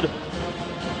so good.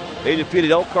 They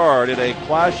defeated Elkhart in a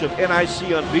clash of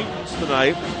NIC unbeatens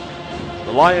tonight.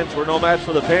 The Lions were no match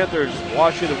for the Panthers.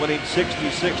 Washington winning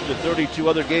 66-32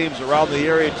 other games around the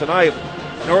area tonight.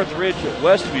 Northridge at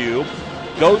Westview,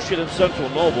 Goshen and Central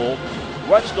Noble,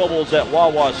 West Noble's at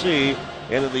Wawasee,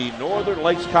 and in the Northern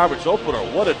Lakes Conference opener,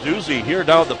 what a doozy here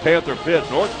down the Panther Pit.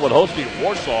 Northwood hosting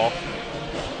Warsaw.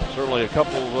 Certainly a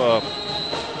couple of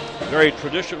very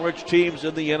tradition-rich teams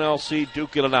in the NLC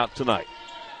duking it out tonight.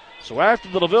 So after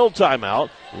the LaVille timeout,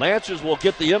 Lancers will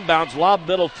get the inbounds, lob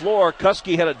middle floor.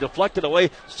 Kuski had it deflected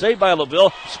away, saved by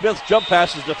LaVille. Smith's jump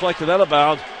pass is deflected out of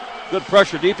bounds. Good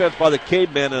pressure defense by the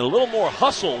Cavemen, and a little more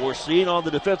hustle we're seeing on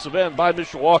the defensive end by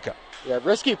Mishawaka. Yeah,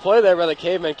 risky play there by the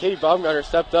Cavemen. Katie Baumgartner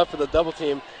stepped up for the double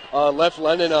team, left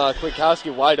Lennon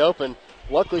Kwiatkowski wide open.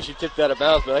 Luckily, she tipped that out of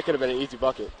bounds, but that could have been an easy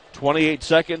bucket. 28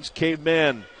 seconds,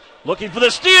 Cavemen looking for the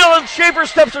steal, and Schaefer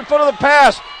steps in front of the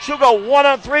pass. She'll go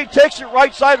 1-on-3, takes it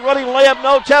right side, running layup,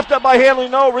 no. Tapped up by Hanley,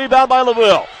 no. Rebound by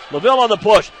LaVille. LaVille on the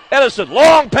push. Edison,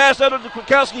 long pass out to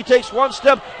Kwiatkowski, takes one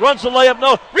step, runs the layup,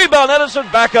 no. Rebound, Edison,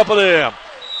 back up and in.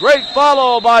 Great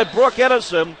follow by Brooke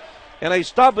Edison, and a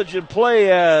stoppage in play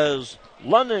as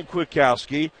London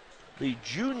Kwiatkowski, the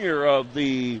junior of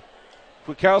the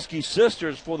Kwiatkowski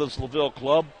sisters for this LaVille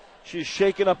club. She's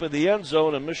shaken up in the end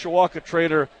zone, and Mishawaka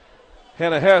trainer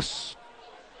Hannah Hess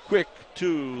quick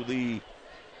to the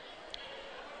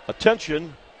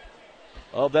attention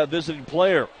of that visiting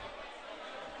player.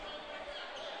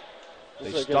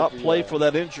 They stop play for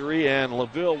that injury, and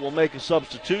LaVille will make a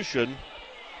substitution.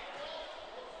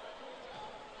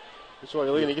 This one,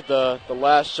 you're looking to get the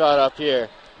last shot up here.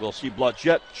 We'll see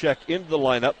Blodgett check into the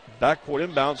lineup. Backcourt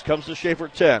inbounds, comes to Schaefer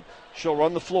at 10. She'll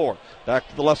run the floor. Back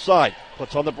to the left side.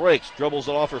 Puts on the brakes. Dribbles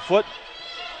it off her foot.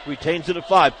 Retains it at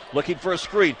 5. Looking for a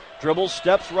screen. Dribbles,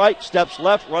 steps right, steps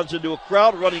left, runs into a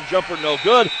crowd. Running jumper, no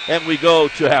good. And we go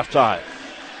to halftime.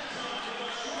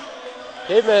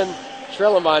 Cavemen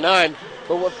trailing by 9.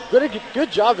 But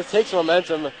good job to take some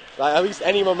momentum, at least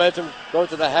any momentum going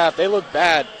to the half. They look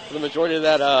bad for the majority of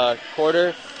that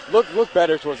quarter. Look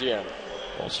better towards the end.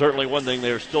 Well, certainly one thing,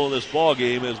 they're still in this ball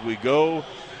game as we go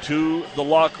to the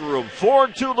locker room.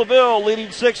 4-2 LaVille, leading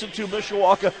 6-2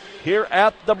 Mishawaka here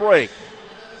at the break.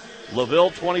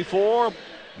 LaVille 24,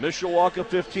 Mishawaka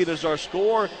 15 is our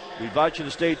score. We invite you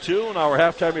to stay tuned. Our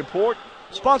halftime report,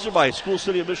 sponsored by School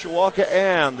City of Mishawaka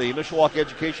and the Mishawaka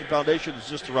Education Foundation, is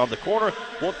just around the corner.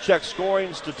 We'll check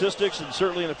scoring statistics, and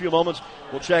certainly in a few moments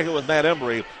we'll check it with Matt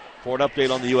Embry for an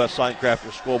update on the U.S.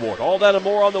 Signcrafters scoreboard. All that and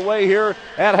more on the way here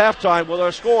at halftime with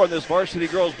our score in this varsity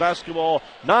girls basketball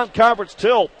non-conference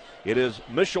tilt. It is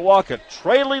Mishawaka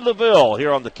trailing LaVille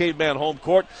here on the Caveman home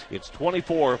court. It's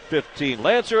 24-15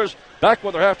 Lancers. Back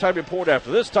with our halftime report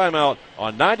after this timeout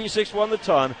on 96.1 The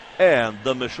Ton and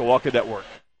the Mishawaka Network.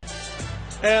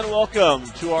 And welcome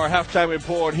to our halftime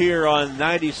report here on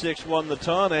 96.1 The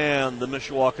Ton and the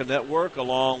Mishawaka Network,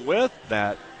 along with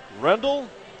Matt Rendell,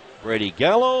 Brady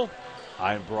Gallo.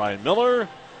 I'm Brian Miller.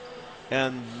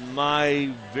 And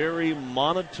my very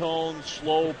monotone,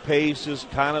 slow pace is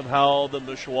kind of how the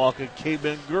Mishawaka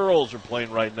Cavemen girls are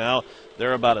playing right now.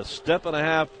 They're about a step and a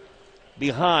half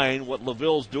behind what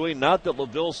LaVille's doing. Not that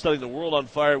LaVille's setting the world on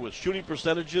fire with shooting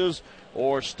percentages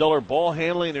or stellar ball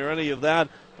handling or any of that,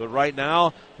 but right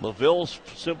now LaVille's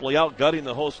simply outgutting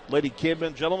the host Lady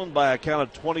Cavemen gentlemen by a count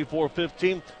of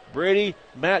 24-15. Brady,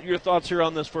 Matt, your thoughts here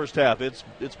on this first half? It's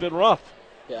been rough.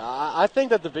 Yeah, I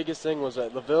think that the biggest thing was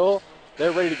that LaVille,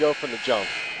 they're ready to go from the jump.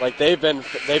 Like they've been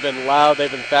loud,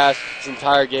 they've been fast this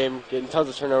entire game, getting tons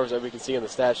of turnovers that we can see on the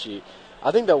stat sheet.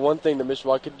 I think that one thing that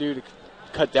Mishawaka could do to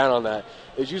cut down on that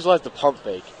is utilize the pump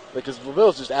fake, because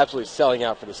LaVille's just absolutely selling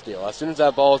out for the steal. As soon as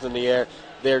that ball is in the air,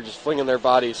 they're just flinging their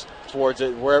bodies towards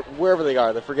it wherever they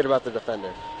are. They forget about the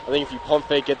defender. I think if you pump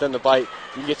fake, get them to bite,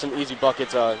 you can get some easy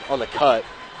buckets on the cut.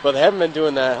 But they haven't been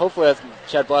doing that. Hopefully, as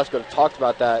Chad Blasco talked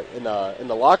about that in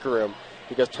the locker room,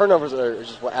 because turnovers are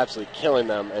just what absolutely killing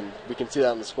them, and we can see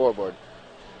that on the scoreboard.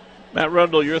 Matt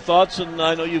Rendell, your thoughts, and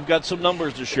I know you've got some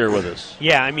numbers to share with us.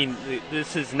 Yeah, I mean,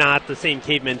 this is not the same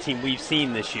Cavemen team we've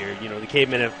seen this year. You know, the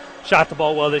Cavemen have shot the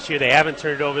ball well this year. They haven't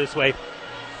turned it over this way.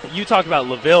 You talk about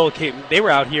LaVille. They were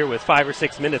out here with 5 or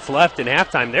 6 minutes left in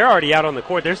halftime. They're already out on the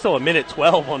court. There's still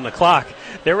 1:12 on the clock.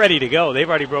 They're ready to go. They've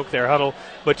already broke their huddle.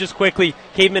 But just quickly,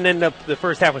 Cavemen ended up the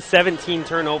first half with 17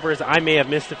 turnovers. I may have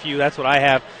missed a few. That's what I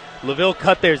have. LaVille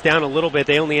cut theirs down a little bit.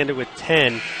 They only ended with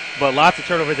 10, but lots of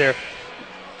turnovers there.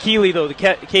 Keeley, though, the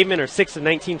Cavemen are 6 of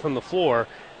 19 from the floor.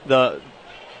 The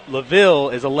LaVille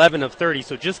is 11 of 30,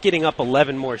 so just getting up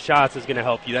 11 more shots is going to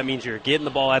help you. That means you're getting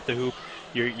the ball at the hoop.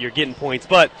 You're getting points.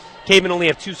 But Cavemen only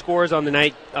have 2 scores on the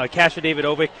night. Kasha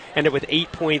Davidovic ended with 8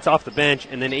 points off the bench,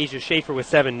 and then Asia Schaefer with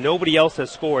 7. Nobody else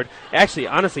has scored. Actually,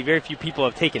 honestly, very few people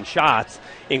have taken shots,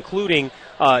 including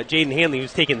Jaden Hanley,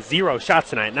 who's taken 0 shots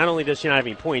tonight. Not only does she not have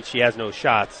any points, she has no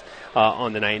shots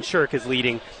on the night. And Shirk is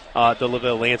leading the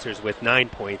LaVille Lancers with 9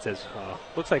 points. As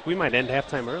looks like we might end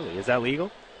halftime early. Is that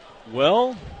legal?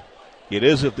 Well, it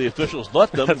is if the officials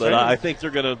let them, but right. I think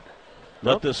they're going to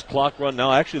let this clock run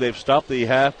now. Actually, they've stopped the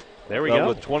half. There we go.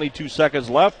 With 22 seconds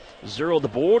left, 0 the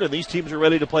board, and these teams are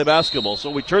ready to play basketball.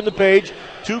 So we turn the page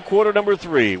to quarter number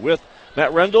 3 with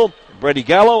Matt Rendell, Brady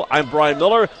Gallo. I'm Brian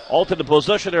Miller. Alternate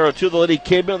possession arrow to the Lady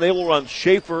Cavemen. They will run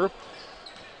Schaefer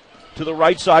to the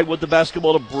right side with the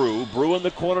basketball to Brew. Brew in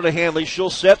the corner to Hanley. She'll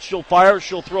set, she'll fire,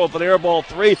 she'll throw up an air ball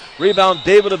 3. Rebound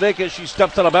Davidovic as she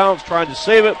steps out of bounds trying to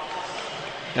save it.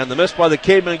 And the miss by the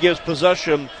Cavemen gives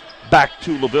possession back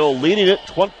to LaVille, leading it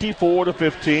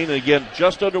 24-15. And again,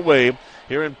 just underway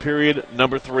here in period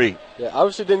number 3. Yeah,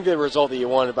 obviously didn't get the result that you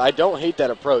wanted, but I don't hate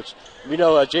that approach. We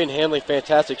know Jane Hanley,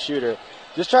 fantastic shooter.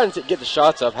 Just trying to get the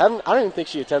shots up. I don't even think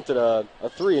she attempted a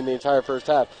 3 in the entire first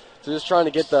half. So just trying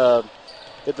to get the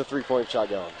 3-point shot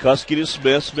going. Kuski to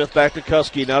Smith. Smith back to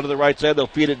Kuski. Now to the right side. They'll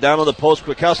feed it down on the post.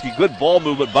 Kwiatkowski. Good ball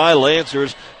movement by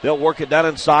Lancers. They'll work it down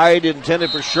inside. Intended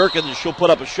for Shirk, and she'll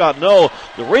put up a shot. No.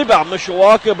 The rebound,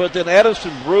 Mishawaka, but then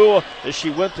Addison Brew, as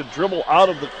she went to dribble out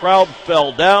of the crowd,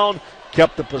 fell down.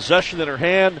 Kept the possession in her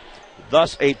hand.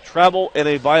 Thus a travel and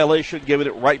a violation, giving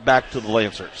it right back to the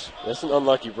Lancers. That's an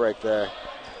unlucky break there.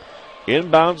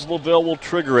 Inbounds, LaVille will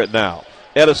trigger it now.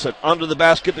 Edison under the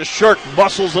basket to Shirk,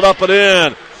 muscles it up and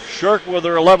in. Shirk with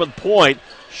her 11th point.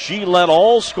 She led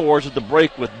all scores at the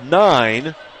break with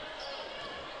 9.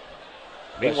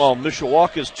 Meanwhile,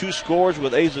 Mishawaka's 2 scores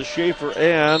with Asa Schaefer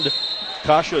and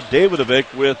Kasha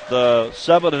Davidovic with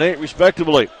 7 and 8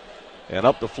 respectively. And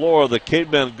up the floor, the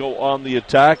Cavemen go on the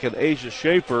attack, and Asa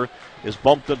Schaefer is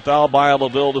bumped and fouled by a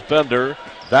LaVille defender.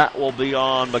 That will be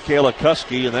on Michaela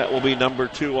Kuski, and that will be number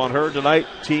 2 on her tonight.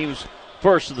 Team's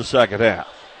first of the second half.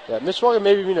 Yeah, Mishawaka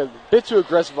maybe being a bit too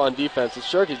aggressive on defense. And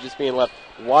Shirk is just being left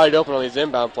wide open on these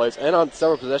inbound plays and on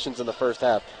several possessions in the first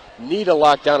half. Need to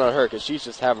lock down on her because she's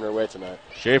just having her way tonight.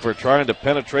 Schaefer trying to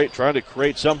penetrate, trying to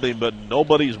create something, but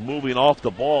nobody's moving off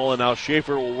the ball, and now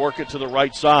Schaefer will work it to the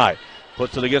right side.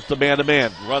 Puts it against the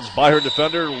man-to-man. Runs by her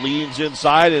defender, leans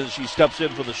inside, and she steps in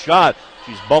for the shot.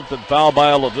 She's bumped and fouled by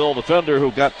a LaVille defender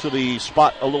who got to the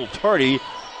spot a little tardy.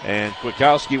 And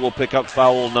Kwiatkowski will pick up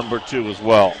foul number 2 as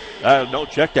well. No,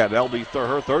 check that. That'll be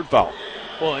her 3rd foul.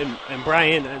 Well, and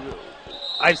Brian,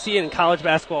 I've seen it in college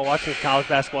basketball, watching college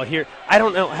basketball here. I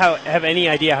don't have any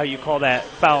idea how you call that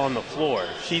foul on the floor.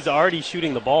 She's already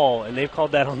shooting the ball, and they've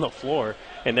called that on the floor,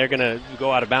 and they're going to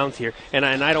go out of bounds here. And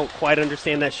I don't quite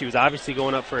understand that. She was obviously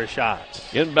going up for a shot.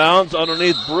 Inbounds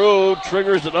underneath Brew,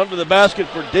 triggers it under the basket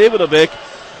for Davidovic.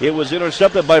 It was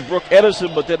intercepted by Brooke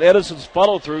Edison, but then Edison's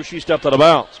follow-through, she stepped out of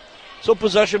bounds. So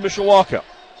possession, Mishawaka.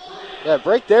 Yeah,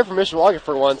 break there for Mishawaka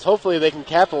for once. Hopefully they can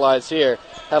capitalize here.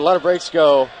 Had a lot of breaks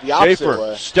go the opposite Schaefer,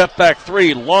 way. Step back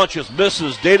 3, launches,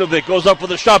 misses. Davidovic goes up for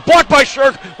the shot. Blocked by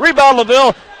Shirk. Rebound,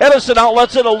 LaVille. Edison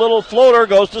outlets it. A little floater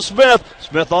goes to Smith.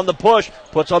 Smith on the push.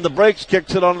 Puts on the brakes.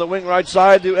 Kicks it on the wing right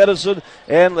side to Edison.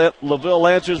 And LaVille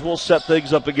Lancers will set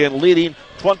things up again, leading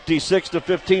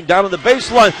 26-15. Down in the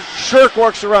baseline. Shirk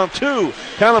works around 2.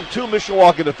 Count them 2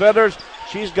 Mishawaka defenders.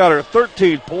 She's got her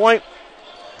 13th point.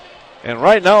 And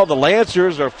right now the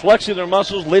Lancers are flexing their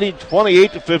muscles, leading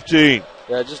 28-15.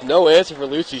 Yeah, just no answer for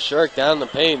Lucy Shirk down in the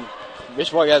paint.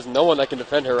 Mishawaka has no one that can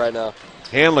defend her right now.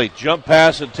 Hanley, jump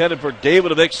pass intended for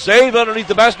Davidovic. Saved underneath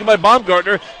the basket by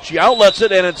Baumgartner. She outlets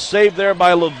it, and it's saved there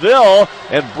by LaVille.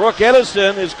 And Brooke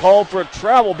Edison is called for a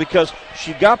travel because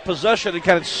she got possession and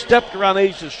kind of stepped around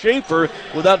Asa Schaefer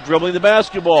without dribbling the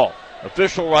basketball.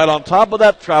 Official right on top of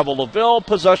that, travel LaVille,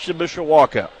 possession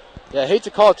Mishawaka. Yeah, I hate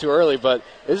to call it too early, but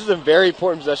this is a very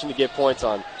important possession to get points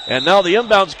on. And now the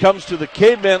inbounds comes to the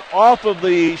Cavemen off of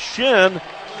the shin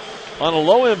on a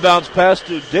low inbounds pass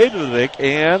to Davidovic,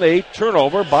 and a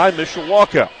turnover by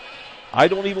Mishawaka. I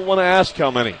don't even want to ask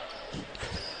how many.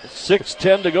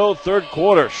 6:10 to go, 3rd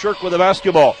quarter. Shirk with the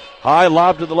basketball. High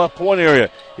lob to the left point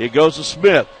area. It goes to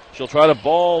Smith. She'll try to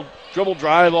ball dribble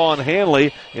drive on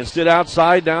Hanley. Instead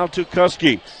outside now to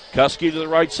Kuski. Kuski to the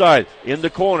right side, in the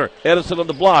corner. Edison on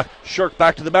the block. Shirk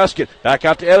back to the basket. Back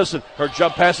out to Edison. Her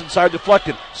jump pass inside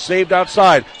deflected. Saved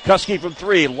outside. Kuski from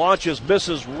three. Launches,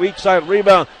 misses. Weak side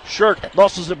rebound. Shirk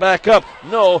muscles it back up.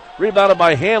 No. Rebounded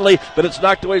by Hanley, but it's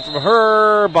knocked away from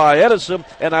her by Edison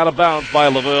and out of bounds by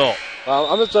LaVille.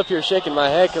 I'm just up here shaking my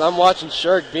head because I'm watching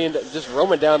Shirk being just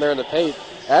roaming down there in the paint.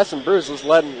 Addison Bruce was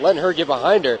letting her get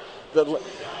behind her.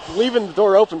 Leaving the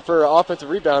door open for an offensive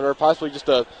rebound or possibly just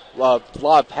a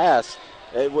lob pass.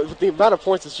 With the amount of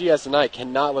points that she has tonight,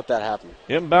 cannot let that happen.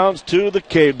 Inbounds to the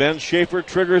Cavemen. Schaefer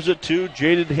triggers it to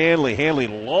Jaden Hanley. Hanley,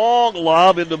 long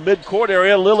lob into midcourt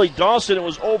area. Lily Dawson, it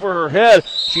was over her head.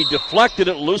 She deflected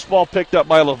it. Loose ball picked up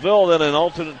by LaVille. Then an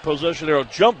alternate possession arrow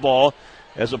jump ball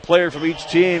as a player from each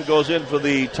team goes in for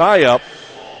the tie-up.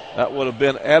 That would have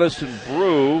been Addison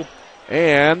Brew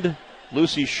and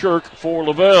Lucy Shirk for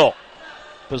LaVille.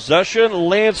 Possession,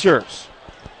 Lancers.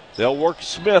 They'll work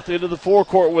Smith into the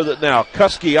forecourt with it now.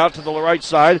 Kuski out to the right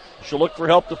side. She'll look for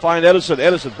help to find Edison.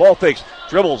 Edison, ball fakes,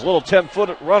 dribbles, little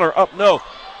 10-foot runner up, no.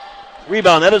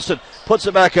 Rebound, Edison puts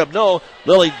it back up, no.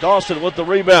 Lily Dawson with the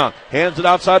rebound. Hands it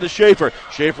outside to Schaefer.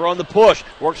 Schaefer on the push.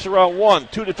 Works around one.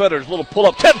 Two defenders, little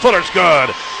pull-up. 10-footer's good.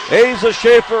 Asa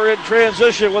Schaefer in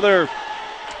transition with her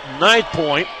 9th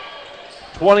point.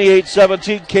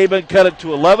 28-17, Cavemen cut it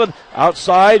to 11.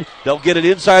 Outside, they'll get it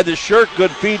inside to Shirk. Good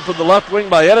feed from the left wing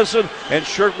by Edison. And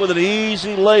Shirk with an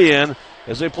easy lay-in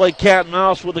as they play cat and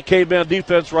mouse with the Caveman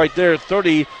defense right there.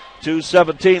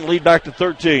 30-17, lead back to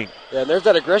 13. Yeah, and there's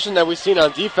that aggression that we've seen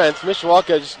on defense.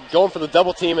 Mishawaka just going for the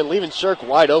double team and leaving Shirk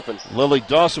wide open. Lily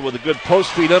Dawson with a good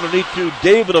post feed underneath to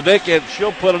Davidovic, and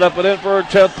she'll put it up and in for her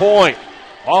 10th point.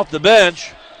 Off the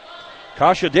bench,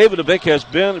 Kasha Davidovic has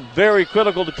been very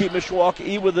critical to keep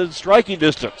Mishawaka within striking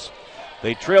distance.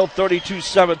 They trailed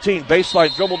 32-17.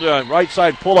 Baseline dribble down, right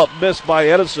side pull-up missed by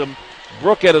Edison.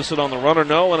 Brooke Edison on the runner,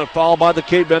 no, and a foul by the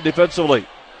Cavemen defensively.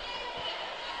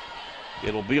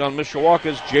 It'll be on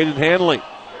Mishawaka's Jaden Hanley.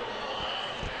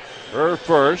 Her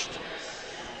first.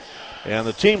 And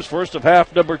the team's first of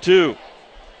half number 2.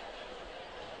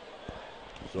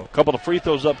 So a couple of free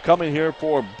throws upcoming here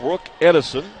for Brooke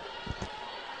Edison.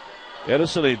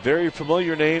 Edison, a very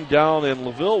familiar name down in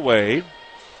LaVille way,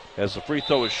 as the free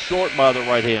throw is short by the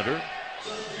right-hander.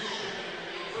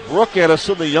 Brooke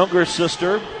Edison, the younger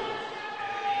sister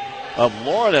of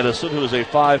Lauren Edison, who is a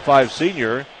 5'5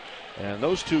 senior. And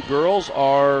those two girls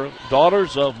are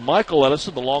daughters of Michael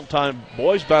Edison, the longtime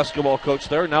boys basketball coach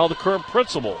there, now the current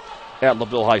principal at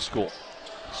LaVille High School.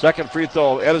 Second free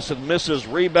throw, Edison misses.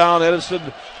 Rebound, Edison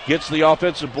gets the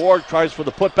offensive board, tries for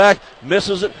the putback,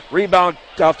 misses it. Rebound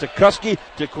out to Kuski,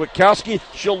 to Kwiatkowski.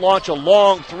 She'll launch a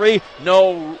long three,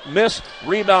 no miss.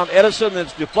 Rebound, Edison,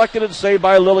 that's deflected and saved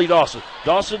by Lily Dawson.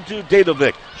 Dawson to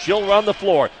Dadovic. She'll run the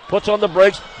floor, puts on the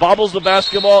brakes, bobbles the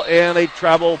basketball, and a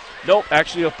travel. Nope,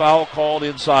 actually a foul called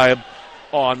inside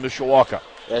on Mishawaka.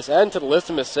 Yes, adding to the list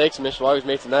of mistakes Mishawaka's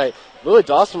made tonight, Lily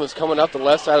Dawson was coming up the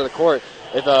left side of the court.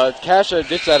 If Kasha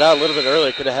ditched that out a little bit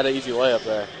earlier, could have had an easy layup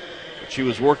there. She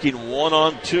was working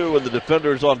 1-on-2, and the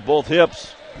defenders on both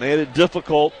hips made it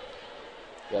difficult.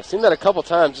 Yeah, I've seen that a couple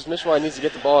times. Just Mishawaka needs to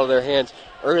get the ball out of their hands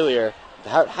earlier.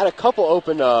 Had a couple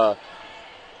open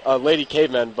Lady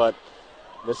Cavemen, but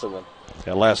missing them.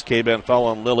 That last Caveman foul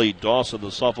on Lily Dawson,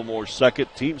 the sophomore second,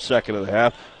 team second of the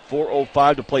half.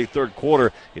 4:05 to play third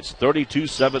quarter. It's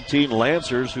 32-17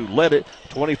 Lancers, who led it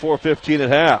 24-15 at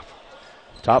half.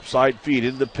 Top side feed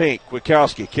in the paint.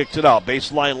 Kwiatkowski kicks it out.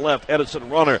 Baseline left. Edison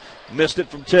runner. Missed it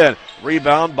from 10.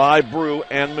 Rebound by Brew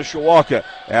and Mishawaka.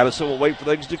 Addison will wait for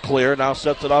things to clear. Now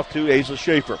sets it off to Asa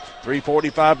Schaefer.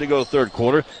 3:45 to go third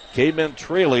quarter. Cavemen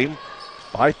trailing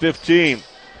by 15.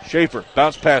 Schaefer,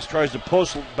 bounce pass, tries to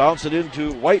post, bounce it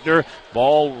into Whitener.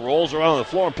 Ball rolls around the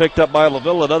floor and picked up by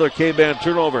LaVille. Another Caveman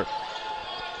turnover.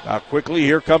 Now quickly,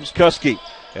 here comes Kuski.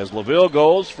 As LaVille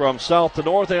goes from south to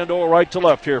north and or right to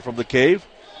left here from the Cave.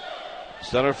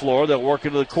 Center floor, they'll work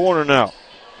into the corner now.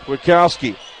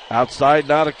 Kwiatkowski, outside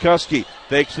now to Kuski.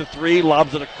 Fakes the three,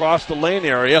 lobs it across the lane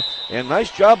area. And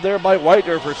nice job there by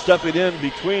Whitener for stepping in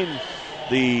between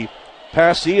the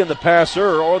passee and the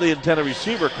passer, or the intended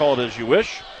receiver, call it as you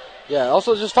wish. Yeah,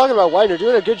 also just talking about Whitener,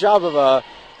 doing a good job of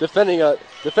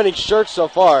defending Shirk so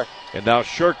far. And now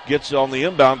Shirk gets on the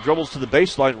inbound, dribbles to the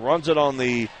baseline, runs it on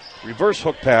the reverse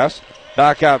hook pass,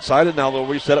 back outside, and now they'll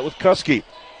reset it with Kuski.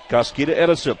 Kuski to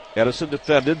Edison. Edison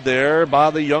defended there by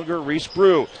the younger Reese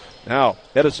Brew. Now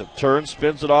Edison turns,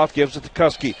 spins it off, gives it to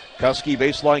Kuski. Kuski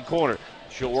baseline corner.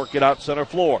 She'll work it out center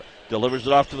floor. Delivers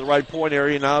it off to the right point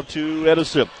area now to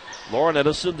Edison. Lauren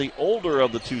Edison, the older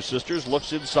of the two sisters,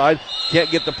 looks inside, can't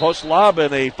get the post lob,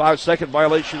 and a 5-second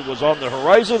violation was on the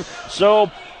horizon. So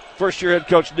first-year head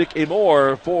coach Nick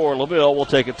Amore for LaVille will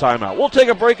take a timeout. We'll take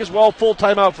a break as well, full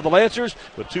timeout for the Lancers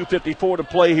with 2:54 to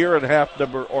play here in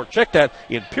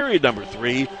period number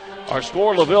 3. Our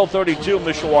score, LaVille 32,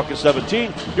 Mishawaka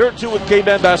 17. You're at 2 with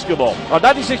K-Band basketball on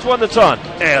 96.1 The Ton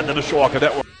and the Mishawaka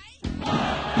Network.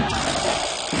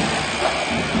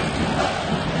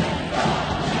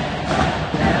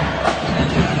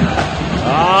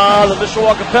 The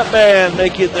Mishawaka Pep Band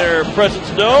making their presence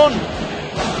known.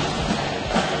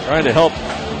 Trying to help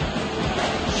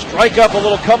strike up a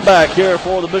little comeback here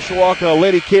for the Mishawaka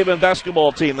Lady K-Band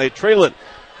basketball team. They trail it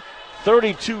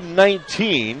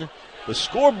 32-19. The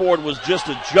scoreboard was just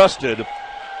adjusted.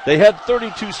 They had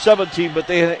 32-17, but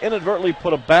they had inadvertently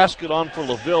put a basket on for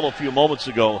LaVille a few moments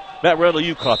ago. Matt Randall,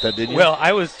 you caught that, didn't you? Well,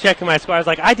 I was checking my score. I was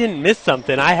like, I didn't miss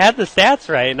something. I had the stats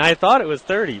right, and I thought it was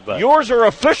 30. But yours are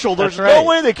official. There's no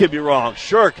way they could be wrong.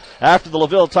 Shirk, after the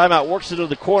LaVille timeout, works it into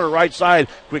the corner right side.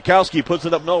 Kwiatkowski puts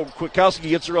it up. No, Kwiatkowski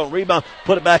gets her own rebound.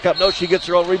 Put it back up. No, she gets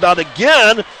her own rebound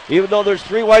again, even though there's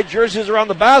 3 white jerseys around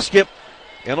the basket.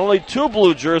 And only 2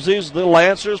 blue jerseys. The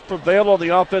Lancers prevailed on the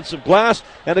offensive glass,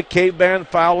 and a K-Band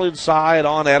foul inside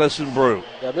on Addison Brew.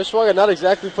 Yeah, Mishawaka not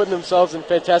exactly putting themselves in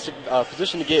fantastic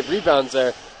position to get rebounds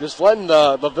there. Just letting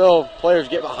the LaVille players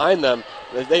get behind them.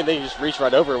 They just reach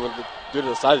right over them due to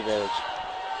the size advantage.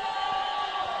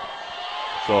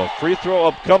 So free throw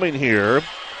upcoming here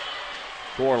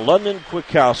for London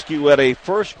Kwiatkowski, who had a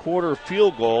first quarter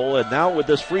field goal, and now with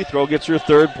this free throw gets her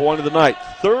 3rd point of the night.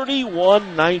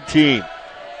 31-19.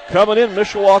 Coming in,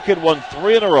 Mishawaka had won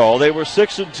 3 in a row. They were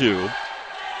 6-2.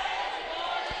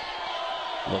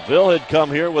 LaVille had come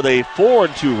here with a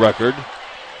 4-2 record.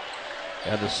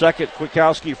 And the second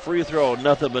Kwiatkowski free throw,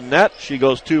 nothing but net. She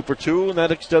goes 2 for 2, and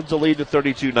that extends the lead to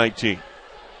 32-19.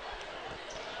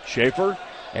 Schaefer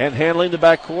and handling the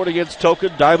backcourt against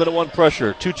Token. Diamond at 1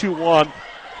 pressure. 2-2-1.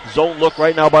 Zone look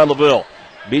right now by LaVille.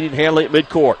 Meeting Hanley at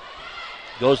midcourt.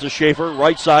 Goes to Schaefer,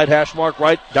 right side, hash mark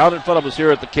right, down in front of us here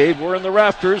at the Cave. We're in the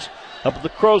rafters, up at the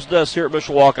Crow's Nest here at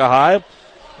Mishawaka High.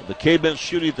 The Cavemen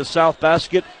shooting at the south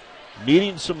basket,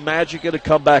 needing some magic in a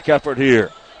comeback effort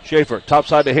here. Schaefer, top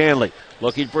side to Hanley,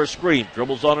 looking for a screen,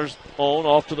 dribbles on her own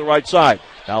off to the right side.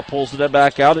 Now pulls it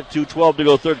back out at 2:12 to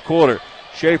go 3rd quarter.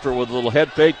 Schaefer with a little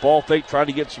head fake, ball fake, trying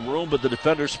to get some room, but the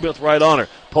defender Smith right on her.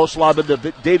 Post lob into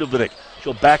Dadovic.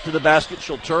 She'll back to the basket.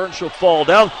 She'll turn. She'll fall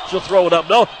down. She'll throw it up.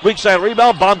 No. Weak side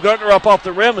rebound. Baumgartner up off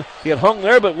the rim. He had hung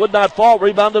there but would not fall.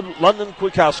 Rebounded London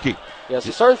Kwiatkowski. Yeah,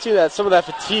 so starting to see some of that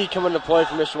fatigue come into play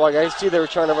for Mishawaka. I see they were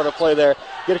trying to run a play there,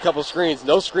 get a couple screens.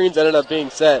 No screens ended up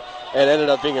being set and ended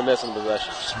up being a miss in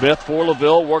possession. Smith for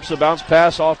LaVille works a bounce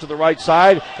pass off to the right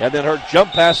side, and then her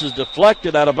jump pass is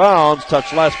deflected out of bounds.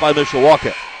 Touched last by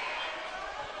Mishawaka.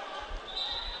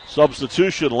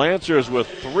 Substitution, Lancers with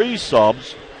 3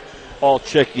 subs. All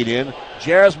checking in.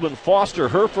 Jasmine Foster,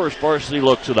 her first varsity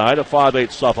look tonight, a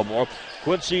 5'8 sophomore.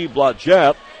 Quincy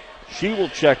Blodgett, she will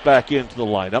check back into the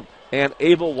lineup. And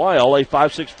Ava Weil, a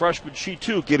 5'6 freshman, she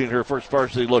too getting her first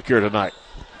varsity look here tonight.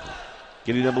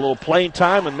 Getting them a little playing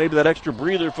time and maybe that extra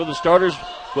breather for the starters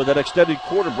with that extended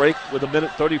quarter break with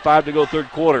 1:35 to go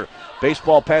 3rd quarter.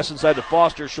 Baseball pass inside to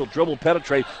Foster. She'll dribble,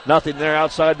 penetrate. Nothing there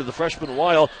outside to the freshman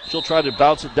Weil. She'll try to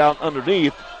bounce it down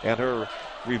underneath, and her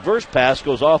reverse pass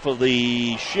goes off of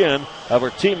the shin of her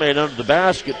teammate under the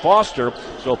basket, Foster.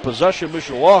 So possession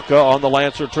Mishawaka on the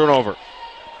Lancer turnover.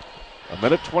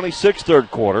 1:26,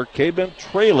 3rd quarter. K-Ben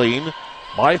trailing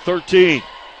by 13.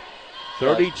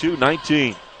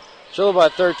 32-19. Trailing by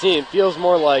 13 feels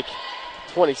more like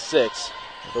 26.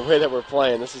 The way that we're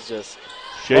playing, this is just...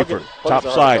 Schaefer, top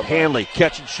side, Hanley,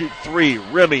 catch and shoot 3,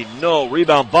 Remy, no,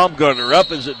 rebound, Baumgartner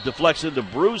up as it deflects into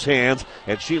Brew's hands,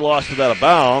 and she lost it out of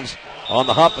bounds on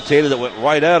the hot potato that went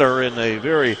right at her in a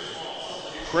very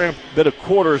cramped bit of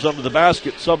quarters under the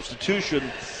basket.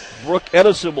 Substitution, Brooke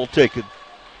Edison will take it,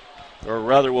 or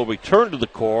rather will return to the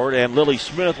court, and Lily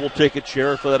Smith will take a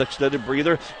chair for that extended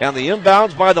breather, and the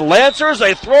inbounds by the Lancers,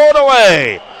 they throw it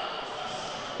away.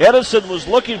 Edison was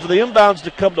looking for the inbounds to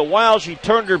come to Weil. She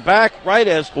turned her back right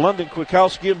as London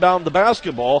Kwiatkowski inbounded the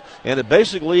basketball, and it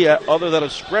basically, other than a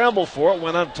scramble for it,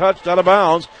 went untouched out of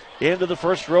bounds into the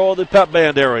first row of the Pep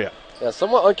Band area. Yeah,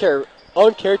 somewhat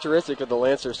uncharacteristic of the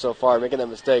Lancers so far, making that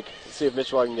mistake. Let's see if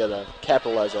Mishawaka can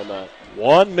capitalize on that.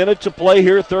 1 minute to play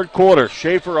here, 3rd quarter.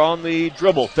 Schaefer on the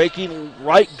dribble, faking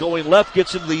right, going left,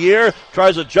 gets into the air,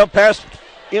 tries a jump pass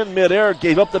in midair,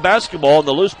 gave up the basketball, and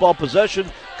the loose ball possession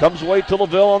comes away to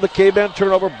LaVille on the K-Band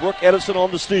turnover. Brooke Edison on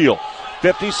the steal.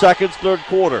 50 seconds, third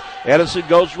quarter. Edison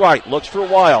goes right, looks for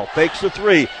Weil, fakes the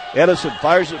three. Edison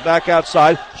fires it back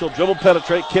outside. She'll dribble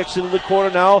penetrate, kicks into the corner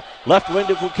now. Left wing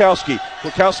to Kwiatkowski.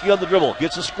 Kwiatkowski on the dribble,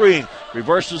 gets a screen,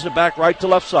 reverses it back right to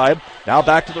left side. Now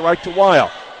back to the right to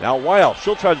Weil. Now Weil,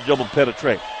 she'll try to dribble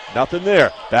penetrate. Nothing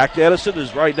there. Back to Edison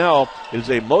is right now. It is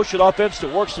a motion offense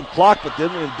that works some clock, but then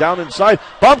down inside.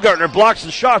 Baumgartner blocks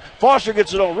the shot. Foster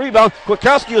gets it on rebound.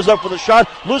 Kwiatkowski is up for the shot.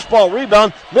 Loose ball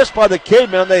rebound. Missed by the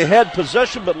Cavemen. They had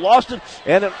possession but lost it,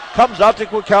 and it comes out to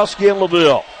Kwiatkowski and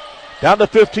LaVille. Down to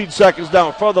 15 seconds down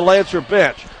in front of the Lancer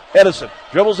bench. Edison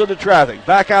dribbles into traffic.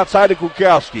 Back outside to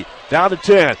Kwiatkowski. Down to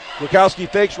 10. Kwiatkowski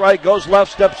fakes right, goes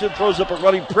left, steps in, throws up a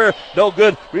running prayer. No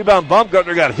good. Rebound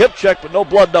Baumgartner got a hip check, but no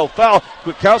blood, no foul.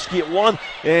 Kwiatkowski at one,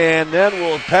 and then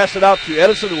we'll pass it out to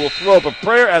Edison, who will throw up a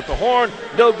prayer at the horn.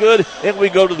 No good, and we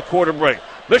go to the quarter break.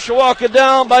 Mishawaka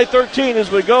down by 13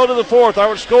 as we go to the fourth.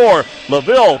 Our score,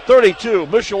 LaVille 32,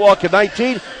 Mishawaka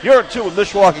 19. You're at 2 with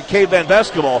Mishawaka Caveman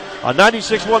basketball on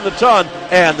 96.1 The Ton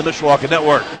and the Mishawaka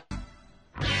Network.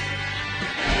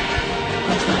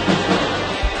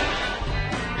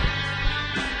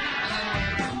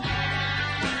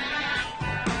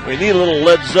 We need a little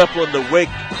Led Zeppelin to wake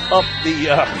up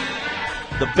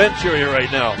the bench area right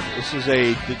now. This is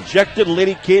a dejected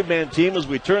Lady Caveman team as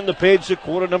we turn the page to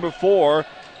quarter number 4.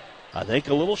 I think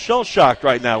a little shell-shocked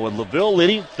right now with LaVille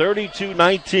leading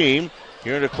 32-19.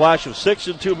 Here in a clash of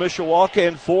 6-2 Mishawaka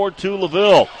and 4-2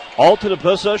 LaVille. All to the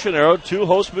possession arrow to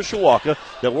host Mishawaka.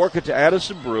 They'll work it to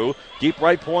Addison Brew. Deep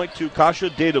right point to Kasha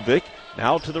Dadovic.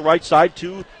 Now to the right side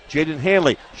to Jaden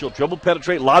Hanley. She'll dribble,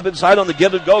 penetrate, lob inside on the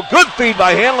give and go. Good feed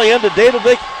by Hanley into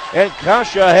Dadovic, and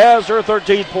Kasha has her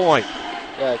 13th point.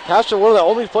 Yeah, Kasha, one of the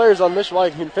only players on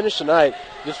Mishawaka who can finish tonight.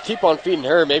 Just keep on feeding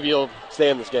her. Maybe you'll stay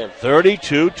in this game.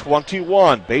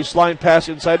 32-21. Baseline pass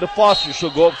inside to Foster.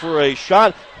 She'll go up for a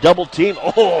shot. Double team.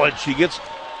 Oh, and she gets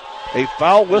a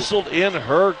foul whistled in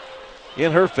her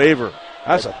favor.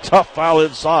 That's a tough foul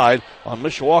inside on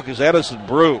Mishawaka's Addison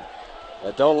Brew. I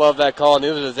don't love that call.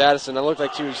 Neither does Addison. It looked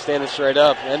like she was standing straight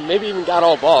up and maybe even got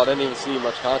all ball. Didn't even see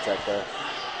much contact there.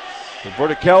 The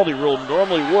verticality rule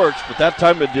normally works, but that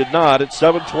time it did not. It's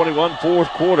 7:21 fourth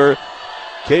quarter.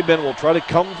 Cavemen will try to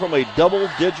come from a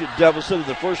double-digit deficit.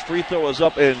 The first free throw is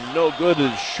up and no good.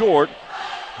 Is short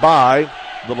by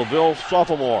the LaVille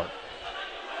sophomore.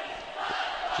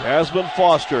 Jasmine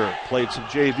Foster played some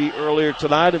JV earlier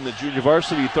tonight in the junior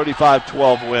varsity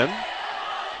 35-12 win.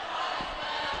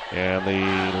 And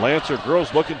the Lancer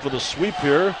girls looking for the sweep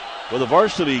here with a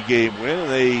varsity game win. And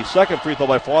the second free throw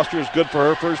by Foster is good for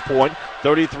her first point,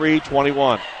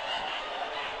 33-21.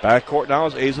 Backcourt now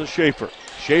is Asa Schaefer.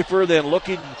 Schaefer then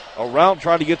looking around,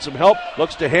 trying to get some help.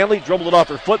 Looks to Hanley, dribbled it off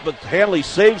her foot, but Hanley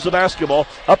saves the basketball.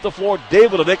 Up the floor,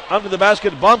 Davidovic under the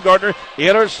basket. Baumgartner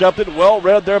intercepted, well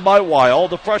read there by Weil,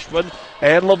 the freshman,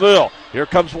 and LaVille. Here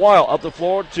comes Weil up the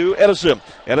floor to Edison.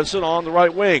 Edison on the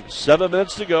right wing. 7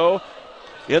 minutes to go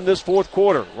in this fourth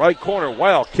quarter. Right corner,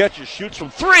 Weil catches, shoots from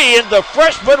 3, and the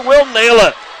freshman will nail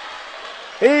it.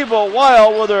 Ava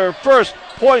Weil with her first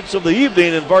points of the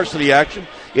evening in varsity action.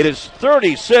 It is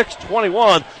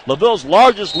 36-21. LaVille's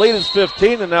largest lead is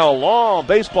 15, and now a long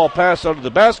baseball pass under the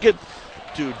basket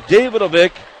to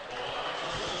Davidovic.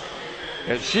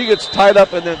 And she gets tied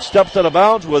up and then steps out of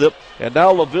bounds with it. And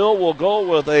now LaVille will go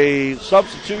with a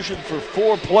substitution for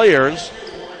 4 players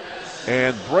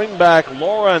and bring back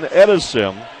Lauren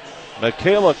Edison,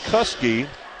 Michaela Kuski.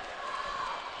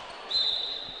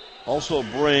 Also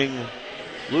bring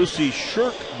Lucy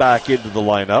Shirk back into the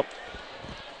lineup.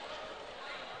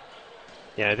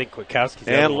 Yeah, I think Kwiatkowski's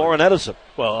and Lauren Edison.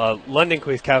 Well, London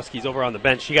Kwiatkowski's over on the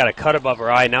bench. She got a cut above her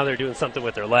eye. Now they're doing something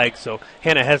with her legs. So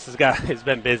Hannah Hess has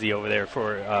been busy over there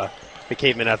for the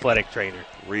Caveman athletic trainer.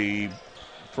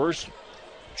 First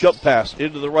jump pass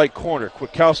into the right corner.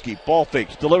 Kwiatkowski ball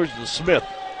fakes, delivers to Smith.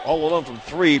 All alone from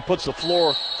 3, puts the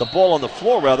ball on the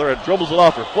floor and dribbles it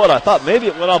off her foot. I thought maybe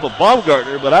it went off of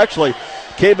Baumgartner, but actually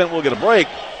Caveman will get a break.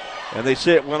 And they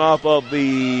say it went off of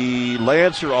the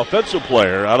Lancer offensive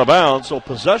player out of bounds. So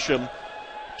possession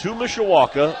to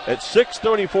Mishawaka at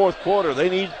 6:30 fourth quarter. They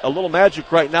need a little magic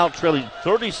right now, trailing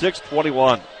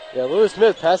 36-21. Yeah, Lewis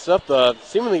Smith passed up the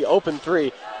seemingly open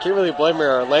 3. Can't really blame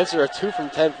her. Lancer are 2 from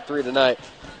 10 for 3 tonight.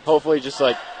 Hopefully just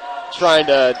trying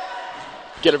to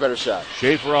get a better shot.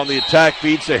 Schaefer on the attack,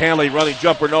 feeds to Hanley, running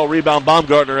jumper, no rebound.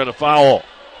 Baumgartner and a foul.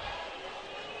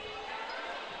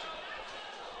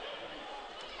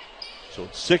 So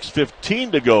it's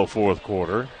 6:15 to go fourth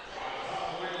quarter.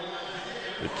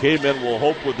 The Cavemen will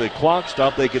hope with the clock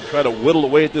stop they can try to whittle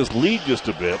away at this lead just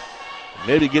a bit.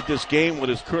 Maybe get this game, when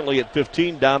it's currently at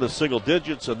 15, down to single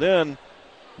digits, and then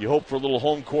You hope for a little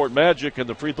home court magic, and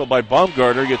the free throw by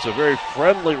Baumgartner gets a very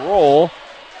friendly roll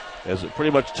as it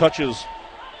pretty much touches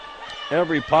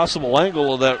every possible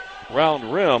angle of that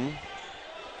round rim.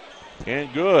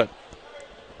 And good.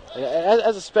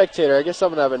 As a spectator, I guess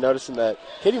something I've been noticing that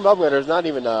Katie Baumgartner is not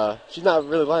even, she's not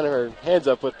really lining her hands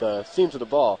up with the seams of the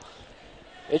ball.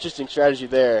 Interesting strategy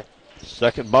there.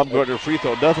 Second Baumgartner free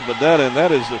throw, nothing but that, and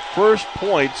that is the first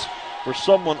points for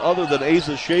someone other than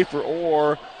Asa Schaefer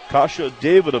or Kasha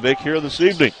Davidovic here this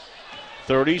evening.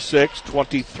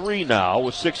 36-23 now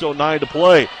with 6:09 to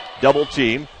play. Double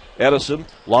team. Edison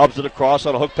lobs it across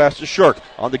on a hook pass to Shirk.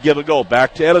 On the give and go.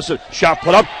 Back to Edison. Shot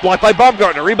put up. Blocked by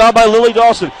Baumgartner. Rebound by Lily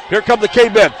Dawson. Here come the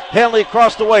K-Men. Hanley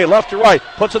across the way. Left to right.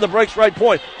 Puts in the breaks right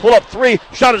point. Pull up three.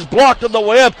 Shot is blocked on the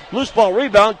way up. Loose ball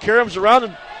rebound. Carries around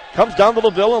and comes down to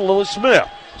LaVille and Lily Smith.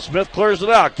 Smith clears it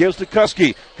out. Gives to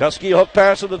Kuski. Kuski hook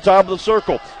pass at the top of the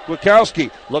circle.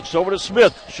 Kwiatkowski looks over to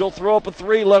Smith. She'll throw up a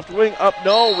three. Left wing. Up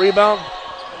no. Rebound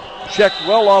checked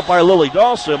well off by Lily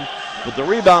Dawson. But the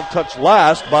rebound touched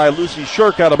last by Lucy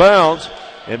Shirk out of bounds.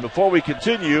 And before we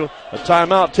continue, a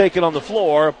timeout taken on the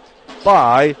floor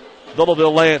by the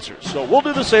LaVille Lancers. So we'll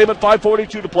do the same at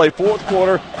 5:42 to play, fourth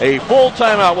quarter. A full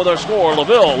timeout with our score.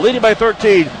 LaVille leading by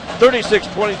 13,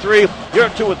 36-23. Here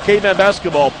at 2 with K-Men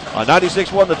basketball on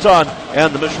 96.1 The Ton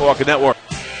and the Mishawaka Network.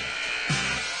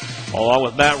 Along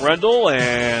with Matt Rendell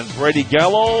and Brady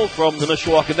Gallo from the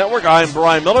Mishawaka Network, I'm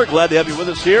Brian Miller. Glad to have you with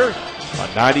us here on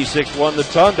 96.1 The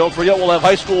Ton. Don't forget, we'll have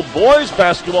high school boys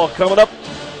basketball coming up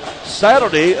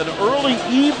Saturday, an early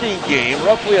evening game,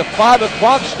 roughly a 5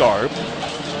 o'clock start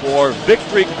for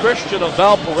Victory Christian of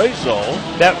Valparaiso.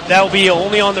 That'll be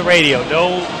only on the radio.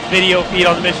 No video feed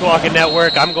on the Mishawaka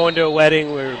Network. I'm going to a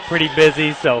wedding. We're pretty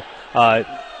busy, so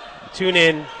tune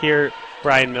in here.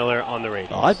 Brian Miller on the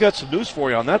radio. I've got some news for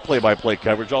you on that play-by-play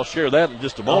coverage. I'll share that in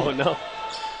just a moment. Oh, no.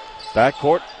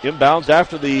 Backcourt inbounds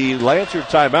after the Lancer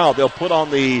timeout. They'll put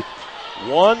on the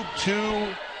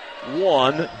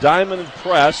 1-2-1 diamond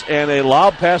press and a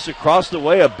lob pass across the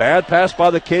way. A bad pass by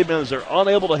the K-Men as they're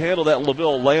unable to handle that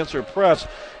LaVille Lancer press.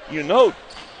 You note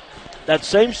that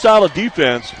same style of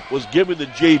defense was giving the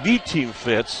JV team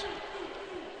fits.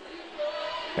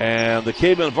 And the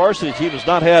K-Men varsity team has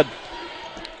not had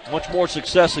much more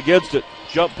success against it.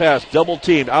 Jump pass, double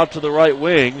teamed out to the right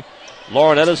wing.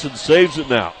 Lauren Edison saves it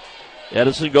now.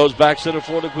 Edison goes back center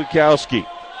floor to Kwiatkowski.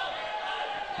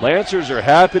 Lancers are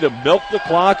happy to milk the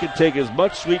clock and take as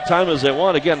much sweet time as they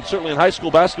want. Again, certainly in high school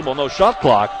basketball, no shot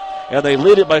clock. And they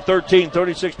lead it by 13,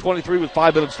 36-23 with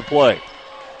 5 minutes to play.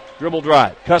 Dribble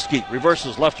drive. Kuski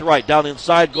reverses left to right. Down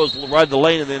inside, goes right the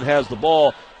lane and then has the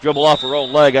ball. Dribble off her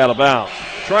own leg out of bounds.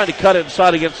 Trying to cut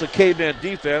inside against the K-Men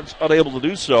defense. Unable to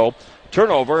do so.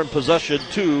 Turnover and possession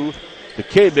to the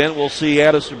K-Men. We'll see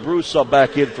Addison Bruce sub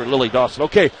back in for Lily Dawson.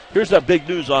 Okay, here's that big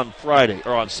news on Friday,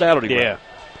 or on Saturday. Yeah.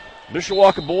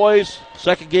 Mishawaka boys,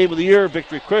 second game of the year,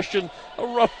 Victory Christian. A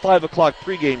rough 5 o'clock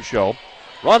pregame show.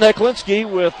 Ron Heklinski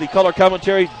with the color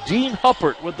commentary. Dean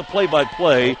Huppert with the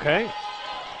play-by-play. Okay.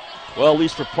 Well, at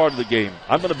least for part of the game.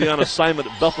 I'm going to be on assignment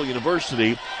at Bethel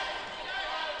University,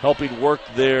 helping work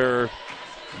their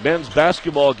men's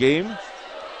basketball game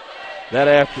that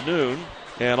afternoon,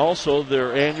 and also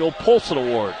their annual Polson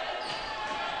Award.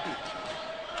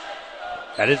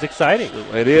 That is exciting.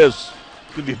 It is.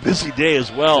 It's going to be a busy day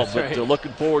as well, That's but right.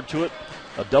 looking forward to it.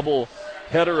 A double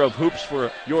header of hoops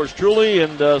for yours truly,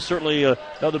 and certainly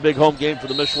another big home game for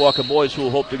the Mishawaka boys, who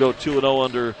will hope to go 2-0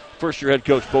 under first-year head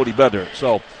coach Bodie Bender.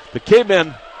 So the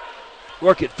K-Men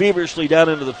work it feverishly down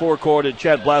into the forecourt, and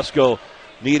Chad Blasco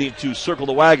needing to circle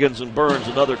the wagons and burns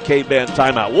another K-Man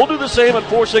timeout. We'll do the same at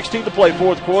 4:16 to play,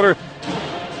 fourth quarter.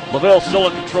 LaVille still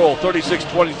in control,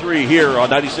 36-23 here on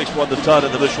 96.1 The Ton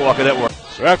and the Mishawaka Network.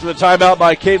 So after the timeout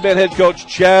by K-Man head coach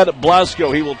Chad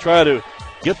Blasco, he will try to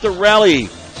get the rally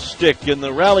stick and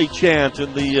the rally chant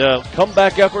and the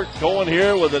comeback effort going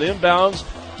here with an inbounds.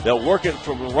 They'll work it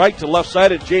from right to left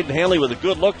side at Jaden Hanley with a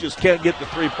good look, just can't get the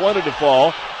three-pointer to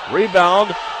fall.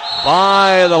 Rebound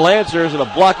by the Lancers and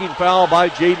a blocking foul by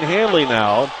Jaden Hanley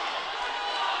now.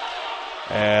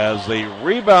 As the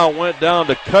rebound went down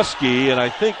to Kuski, and I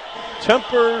think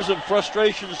tempers and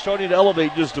frustration starting to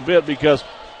elevate just a bit because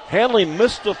Hanley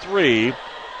missed the three,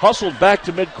 hustled back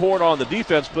to midcourt on the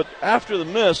defense, but after the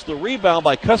miss, the rebound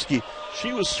by Kuski,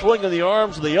 she was swinging the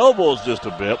arms and the elbows just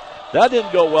a bit. That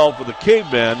didn't go well for the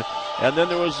Cavemen, and then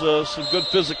there was some good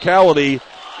physicality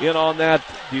in on that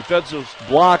defensive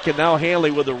block, and now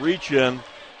Hanley with a reach-in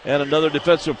and another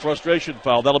defensive frustration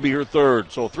foul. That'll be her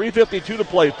third. So 3:52 to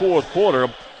play, fourth quarter.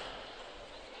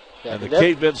 Yeah, and the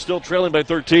Cavemen still trailing by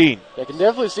 13. I can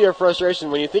definitely see her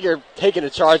frustration when you think you're taking a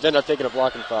charge, end up taking a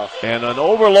blocking foul. And an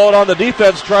overload on the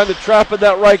defense, trying to trap in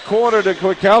that right corner to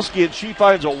Kwiatkowski, and she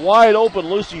finds a wide open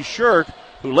Lucy Shirk,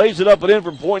 who lays it up and in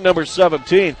from point number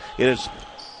 17. It is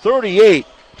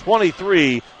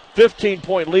 38-23,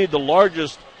 15-point lead, the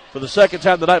largest for the second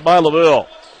time tonight by LaVille.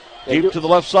 Deep to the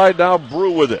left side now,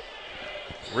 Brew with it.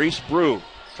 Reese Brew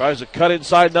tries to cut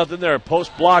inside, nothing there.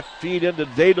 Post block, feed into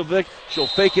Dadovic. She'll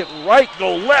fake it right,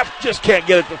 go left, just can't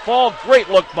get it to fall. Great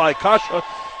look by Kasha,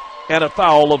 and a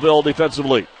foul, LaVille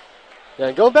defensively. Yeah,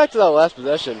 and going back to that last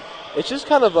possession, it's just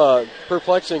kind of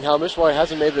perplexing how Mishawaka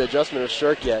hasn't made the adjustment of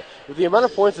Shirk yet. With the amount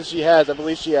of points that she has, I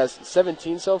believe she has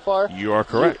 17 so far. You are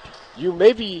correct. You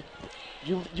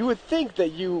would think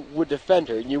that you would defend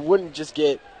her, and you wouldn't just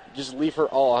leave her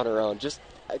all on her own. Just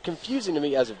confusing to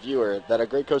me as a viewer that a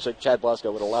great coach like Chad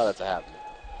Blasco would allow that to happen.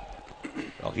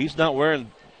 Well, he's not wearing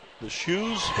the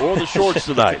shoes or the shorts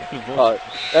tonight.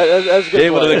 That's a good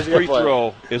David's free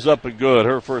throw is up and good.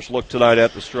 Her first look tonight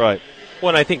at the stripe. Well,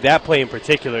 and I think that play in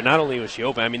particular, not only was she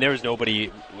open, I mean, there was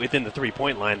nobody within the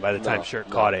three-point line by the time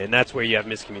Shirk caught it, and that's where you have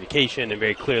miscommunication and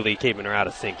very clearly Cavemen are out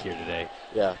of sync here today.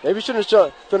 Yeah, maybe shouldn't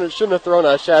have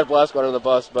thrown Shad Blasco under the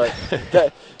bus, but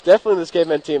definitely this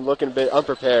Cavemen team looking a bit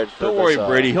unprepared. Don't worry,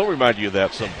 Brady. He'll remind you of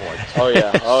that at some point. Oh,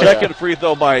 yeah. Second free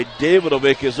throw by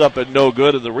Davidovic is up and no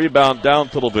good, and the rebound down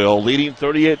to LaVille, leading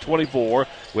 38-24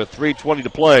 with 3:20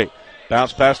 to play.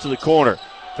 Bounce pass to the corner.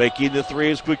 Faking the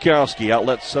three is Kwiatkowski.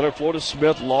 Outlet center floor to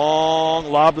Smith. Long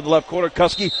lob to the left corner.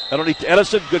 Kuski underneath to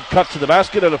Edison. Good cut to the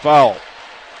basket and a foul.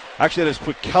 Actually, that is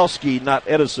Kwiatkowski, not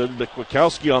Edison, but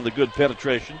Kwiatkowski on the good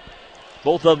penetration.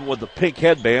 Both of them with the pink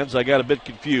headbands. I got a bit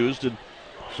confused. And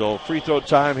so free throw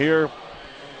time here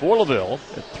for LaVille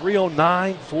at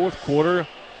 3:09, fourth quarter.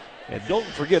 And don't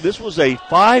forget, this was a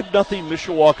 5-0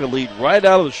 Mishawaka lead right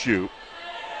out of the chute.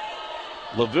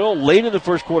 LaVille late in the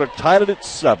first quarter tied it at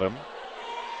 7.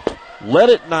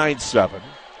 Led at 9-7.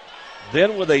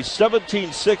 Then with a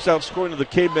 17-6 outscoring of the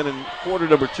Cavemen in quarter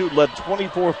number 2, led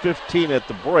 24-15 at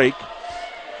the break.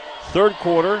 Third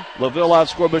quarter, LaVille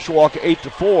outscored Mishawaka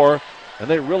 8-4, and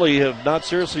they really have not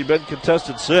seriously been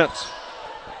contested since.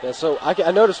 Yeah, so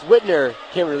I noticed Whitner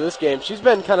came into this game. She's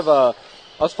been kind of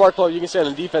a spark plug, you can say, on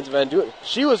the defensive end.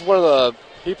 She was one of the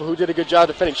people who did a good job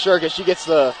defending Shirk as she gets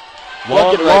the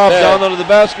long lob down under the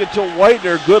basket to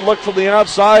Whitener. Good look from the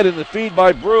outside, and the feed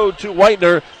by Brew to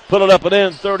Whitener. Put it up and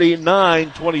in,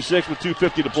 39-26 with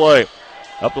 2:50 to play.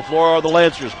 Up the floor are the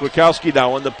Lancers. Kwiatkowski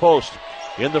now in the post.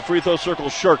 In the free throw circle,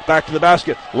 Shirk back to the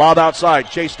basket. Lob outside.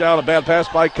 Chased down, a bad pass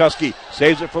by Kuski.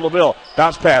 Saves it for LaVille.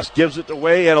 Bounce pass, gives it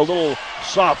away, and a little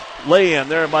soft lay-in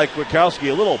there by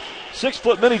Kwiatkowski. A little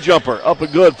 6-foot mini jumper. Up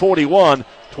and good,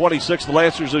 41-26. The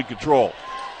Lancers in control.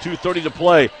 2:30 to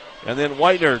play. And then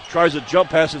Whitener tries a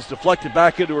jump pass. It's deflected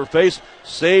back into her face.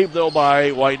 Saved, though, by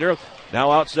Whitener.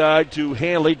 Now outside to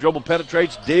Hanley. Dribble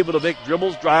penetrates. Davidovic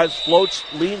dribbles, drives, floats,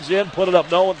 leans in, put it up,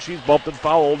 no, and she's bumped and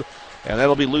fouled. And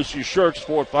that'll be Lucy Shirk's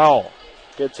fourth foul.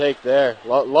 Good take there.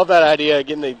 Love that idea,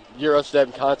 getting the Euro step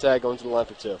in contact, going to the line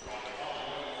for 2.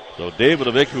 So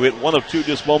Davidovic, who hit 1 of 2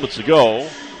 just moments ago,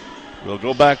 will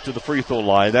go back to the free throw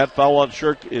line. That foul on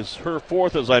Shirk is her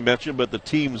 4th, as I mentioned, but the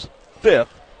team's 5th.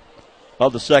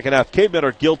 Of the second half. Cavemen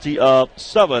are guilty of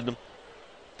 7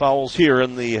 fouls here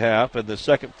in the half, and the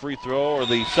second free throw, or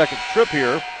the second trip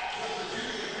here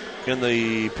in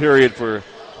the period for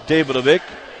Davidovic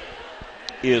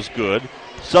is good.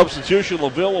 Substitution,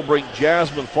 LaVille will bring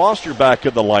Jasmine Foster back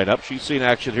in the lineup. She's seen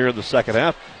action here in the second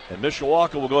half, and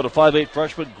Mishawaka will go to 5'8"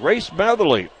 freshman Grace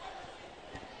Matherly.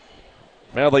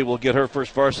 Matherly will get her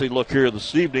first varsity look here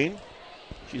this evening.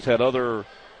 She's had other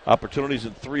opportunities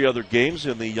in 3 other games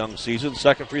in the young season.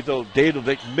 Second free throw,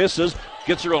 Davidovic misses,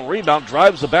 gets her own rebound,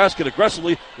 drives the basket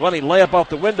aggressively, running layup off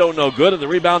the window, no good, and the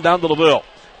rebound down to LaVille.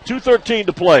 2:13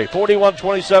 to play,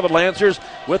 41-27 Lancers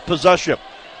with possession.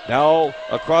 Now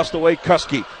across the way,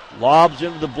 Kuski lobs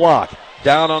into the block,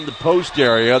 down on the post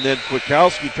area, and then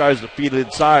Kwiatkowski tries to feed it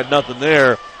inside, nothing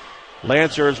there.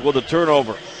 Lancers with a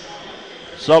turnover.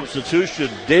 Substitution,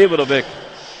 Davidovic,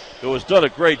 who has done a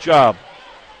great job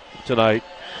tonight,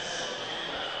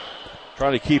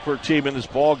 trying to keep her team in this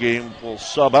ball game, will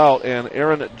sub out, and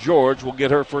Erin George will get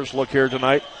her first look here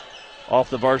tonight off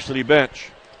the varsity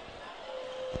bench.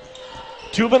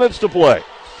 2 minutes to play.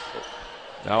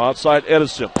 Now outside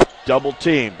Edison, double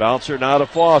team, bouncer now to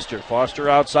Foster. Foster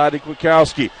outside to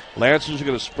Kwiatkowski. Lancers are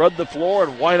going to spread the floor,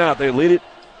 and why not? They lead it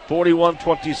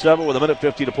 41-27 with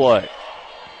 1:50 to play.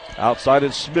 Outside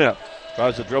is Smith.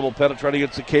 Tries to dribble, penetrating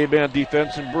against the K-man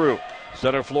defense, and Brew.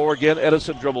 Center floor again,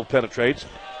 Edison dribble penetrates.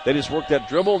 They just work that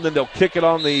dribble, and then they'll kick it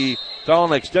on the foul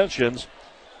and extensions.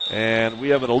 And we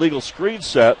have an illegal screen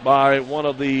set by one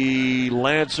of the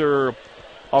Lancer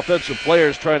offensive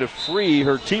players trying to free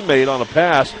her teammate on a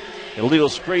pass. An illegal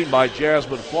screen by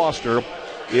Jasmine Foster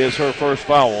is her first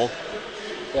foul.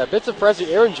 Yeah, a bit surprising.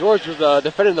 Erin George was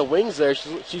defending the wings there.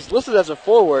 She's listed as a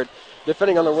forward,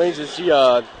 defending on the wings, and she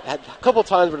had a couple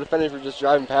times where defenders were just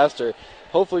driving past her.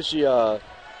 Hopefully she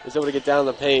is able to get down in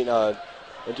the paint and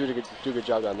do a good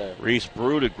job down there. Reese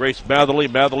Brew to Grace Matherly.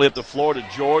 Matherly up the floor to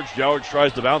George. George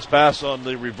tries to bounce pass on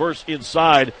the reverse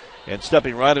inside, and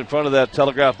stepping right in front of that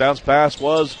telegraph bounce pass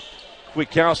was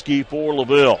Kwiatkowski for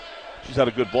LaVille. She's had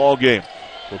a good ball game.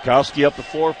 Kwiatkowski up the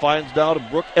floor, finds down to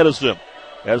Brooke Edison.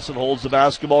 Edison holds the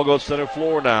basketball, goes center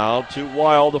floor now to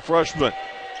Weil, the freshman.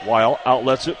 Weil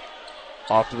outlets it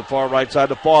off to the far right side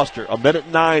to Foster.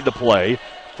 1:09 to play.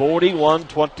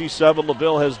 41-27.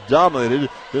 LaVille has dominated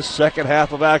this second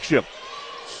half of action.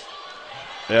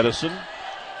 Edison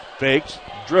fakes,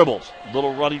 dribbles,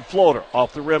 little running floater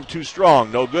off the rim, too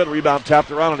strong, no good. Rebound tapped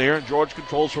around in here, and George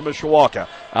controls for Mishawaka.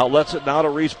 Outlets it now to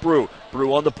Reese Brew.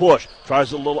 Brew on the push,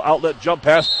 tries a little outlet jump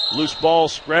pass, loose ball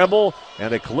scramble,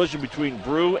 and a collision between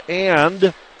Brew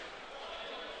and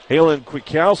Halen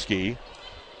Kwiatkowski,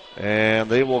 and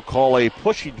they will call a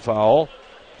pushing foul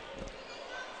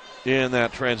in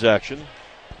that transaction.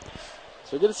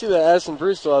 So good to see that Addison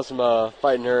Brew still has some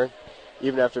fighting her,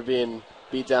 even after being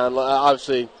beat down.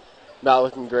 Obviously, not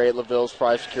looking great. LaVille's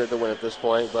probably secured the win at this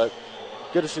point, but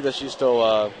good to see that she's still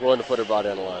willing to put her body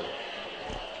on the line.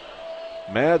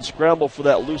 Mad scramble for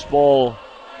that loose ball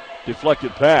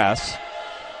deflected pass.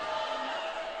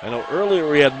 I know earlier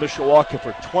we had Mishawaka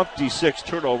for 26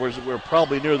 turnovers, and we're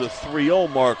probably near the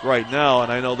 3-0 mark right now,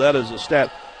 and I know that is a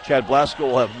stat Chad Blasco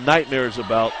will have nightmares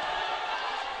about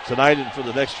tonight and for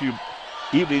the next few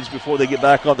evenings before they get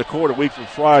back on the court a week from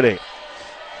Friday.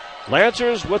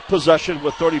 Lancers with possession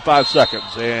with 35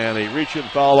 seconds, and a reach-in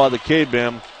foul by the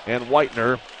Cavemen, and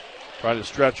Whitener trying to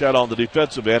stretch out on the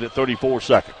defensive end at 34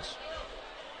 seconds.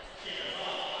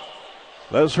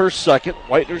 That is her second,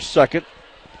 Whitener's second,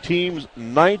 team's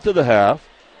ninth of the half,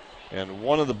 and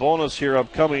one of the bonus here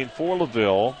upcoming for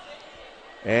LaVille,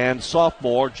 and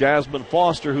sophomore Jasmine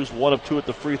Foster, who's 1 of 2 at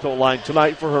the free throw line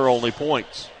tonight for her only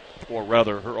points, or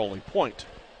rather her only point.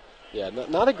 Yeah,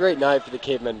 not a great night for the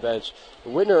Cavemen bench.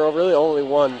 Whitner really only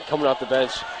one coming off the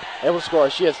bench, able to score.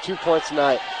 She has 2 points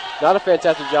tonight. Not a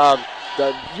fantastic job.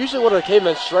 Usually one of the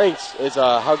Cavemen's strengths is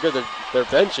how good their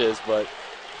bench is, but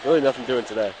really nothing doing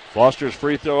today. Foster's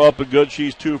free throw up and good.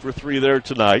 She's 2 for 3 there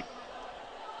tonight.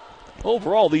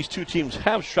 Overall, these two teams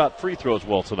have shot free throws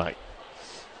well tonight.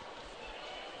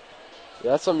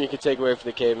 Yeah, that's something you could take away for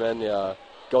the Cavemen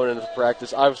going into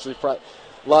practice. Obviously, a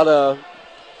lot of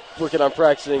working on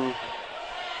practicing,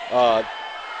 like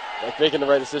making the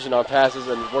right decision on passes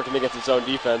and working against its own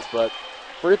defense, but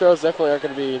free throws definitely aren't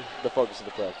going to be the focus of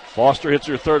the practice. Foster hits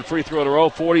her third free throw in a row,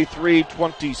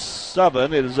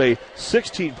 43-27. It is a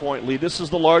 16-point lead. This is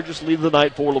the largest lead of the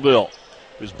night for LaVille,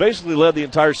 who's basically led the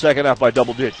entire second half by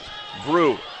double digits.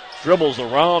 Brew dribbles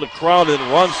around a crowd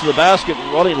and runs to the basket.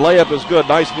 Running layup is good.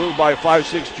 Nice move by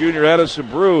 5'6" junior Addison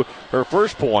Brew, her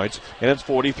first points, and it's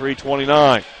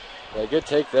 43-29. Yeah, good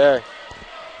take there.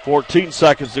 14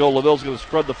 seconds to go. LaVille's going to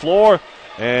spread the floor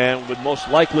and would most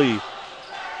likely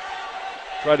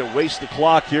try to waste the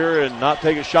clock here and not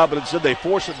take a shot, but instead they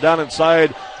force it down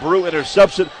inside. Brew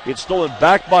intercepts it. It's stolen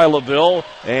back by LaVille,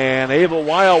 and Ava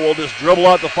Weil will just dribble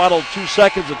out the final 2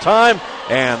 seconds of time,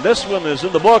 and this one is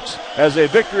in the books as a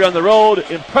victory on the road,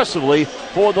 impressively,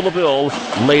 for the LaVille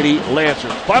Lady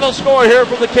Lancers. Final score here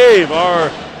from the Cave, our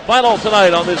final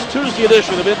tonight on this Tuesday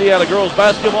edition of Indiana Girls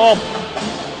Basketball.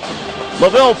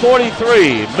 LaVille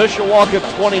 43, Mishawaka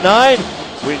 29.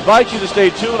 We invite you to stay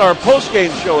tuned. Our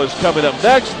post-game show is coming up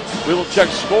next. We will check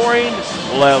scoring.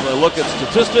 We'll have a look at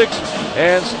statistics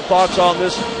and some thoughts on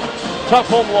this tough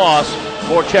home loss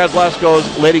for Chad Blasco's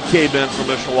Lady Cavemen from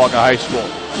Mishawaka High School.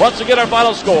 Once again, our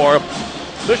final score,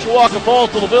 Mishawaka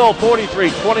falls to LaVille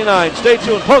 43-29. Stay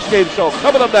tuned. Post-game show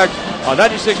coming up next on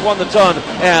 96.1 The Ton.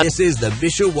 And this is the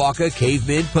Mishawaka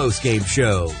Cavemen post-game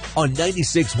show on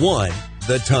 96.1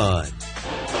 The Ton.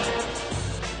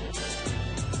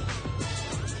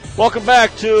 Welcome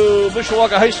back to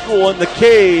Mishawaka High School in the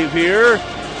Cave here.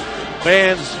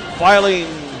 Fans filing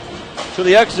to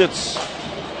the exits.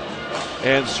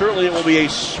 And certainly it will be a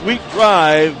sweet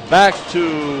drive back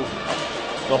to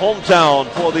the hometown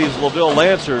for these LaVille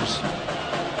Lancers.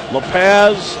 La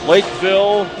Paz,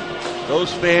 Lakeville,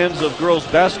 those fans of girls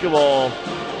basketball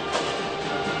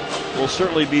will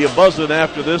certainly be a-buzzing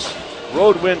after this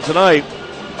road win tonight.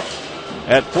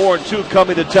 At 4-2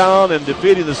 coming to town and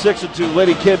defeating the 6-2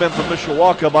 Lady Cavemen from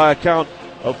Mishawaka by a count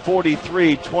of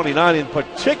 43-29. In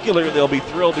particular, they'll be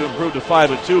thrilled to improve to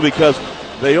 5-2 because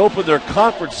they open their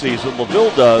conference season,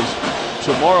 LaVille does,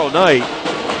 tomorrow night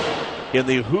in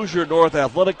the Hoosier North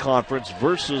Athletic Conference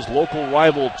versus local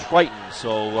rival Triton.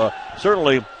 So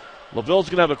certainly LaVille's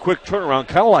going to have a quick turnaround,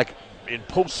 kind of like in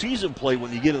postseason play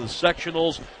when you get in the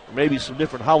sectionals or maybe some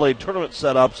different holiday tournament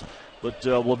setups. But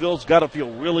LaVille's got to feel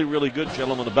really, really good,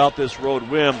 gentlemen, about this road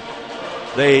win.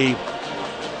 They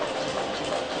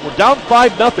were down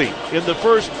 5-0 in the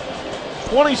first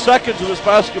 20 seconds of this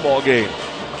basketball game.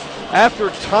 After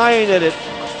tying it at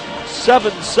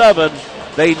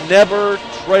 7-7, they never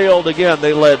trailed again.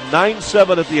 They led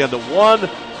 9-7 at the end of one.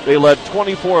 They led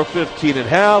 24-15 at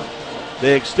half.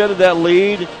 They extended that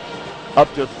lead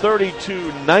up to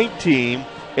 32-19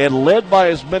 and led by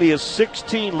as many as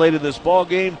 16 late in this ball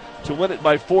game to win it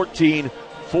by 14,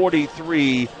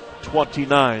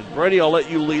 43-29. Brady, I'll let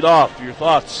you lead off. Your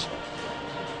thoughts?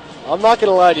 I'm not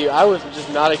going to lie to you. I was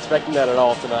just not expecting that at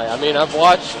all tonight. I mean, I've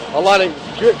watched a lot of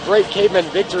great Cavemen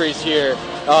victories here,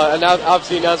 and now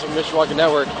obviously announced from Mishawaka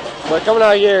Network. But coming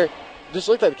out here, just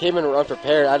looked like the Cavemen were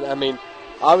unprepared. I mean,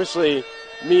 obviously,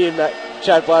 me and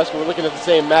Chad Blasker were looking at the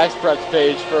same Max Preps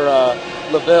page for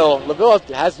LaVille. LaVille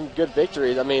has some good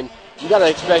victories. I mean, you got to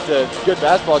expect a good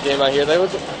basketball game out here.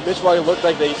 Mishawaka looked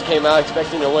like they just came out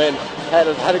expecting to win. Has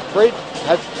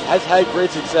had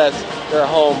great success. They're at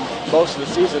home most of the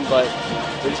season, but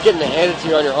they're just getting it handed to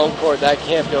you on your home court. That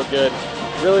can't feel good.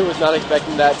 Really was not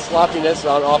expecting that sloppiness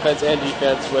on offense and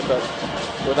defense with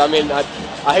I mean, I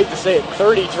hate to say it,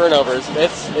 30 turnovers.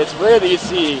 It's rare that you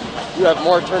see you have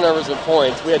more turnovers than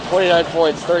points. We had 29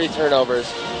 points, 30 turnovers.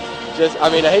 I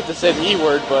hate to say the E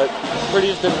word, but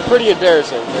pretty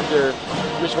embarrassing if you're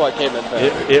Mishawaka Cavemen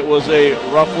fan. It was a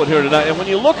rough one here tonight. And when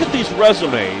you look at these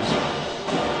resumes,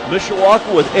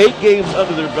 Mishawaka with 8 games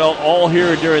under their belt all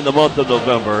here during the month of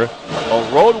November. A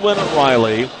road win at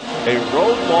Riley, a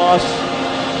road loss.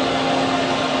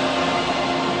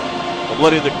 I'm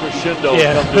letting the crescendo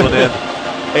come to an end.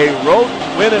 A road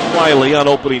win at Riley on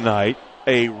opening night.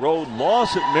 A road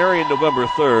loss at Marion November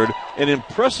 3rd. An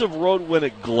impressive road win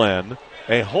at Glenn.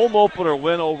 A home opener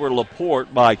win over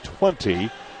LaPorte by 20.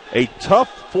 A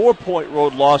tough 4-point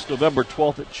road loss November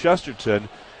 12th at Chesterton.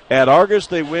 At Argus,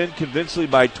 they win convincingly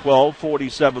by 12,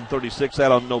 47-36,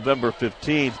 that on November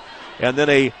 15th. And then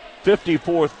a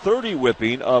 54-30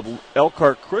 whipping of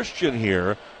Elkhart Christian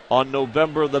here on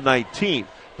November the 19th.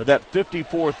 But that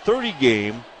 54-30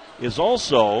 game is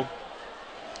also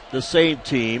the same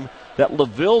team that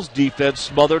LaVille's defense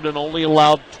smothered and only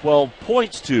allowed 12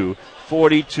 points to,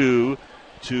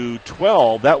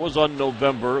 42-12. That was on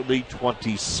November the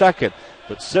 22nd.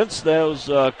 But since those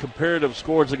comparative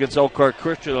scores against Elkhart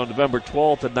Christian on November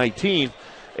 12th and 19th,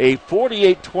 a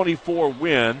 48-24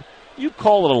 win. You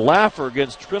call it a laugher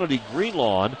against Trinity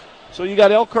Greenlawn. So you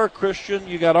got Elkhart Christian,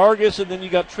 you got Argus, and then you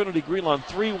got Trinity Greenlawn.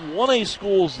 3 1A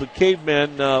schools the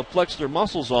Cavemen flex their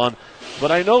muscles on. But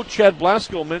I know Chad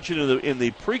Blasko mentioned in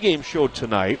the pregame show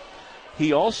tonight,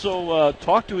 he also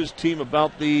talked to his team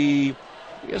about the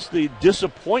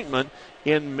disappointment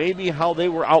in maybe how they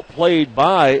were outplayed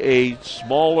by a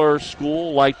smaller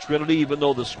school like Trinity, even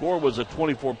though the score was a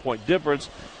 24-point difference.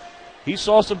 He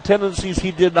saw some tendencies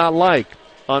he did not like.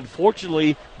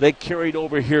 Unfortunately, they carried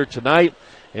over here tonight,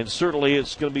 and certainly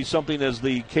it's going to be something as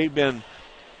the Cavemen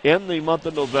end the month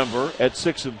of November at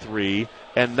 6-3,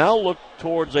 and now look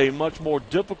towards a much more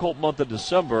difficult month of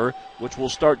December, which will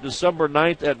start December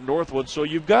 9th at Northwood. So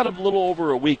you've got a little over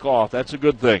a week off. That's a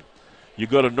good thing. You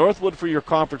go to Northwood for your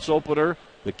conference opener.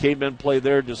 The Cavemen play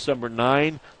there December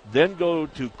 9. Then go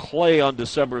to Clay on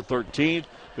December 13th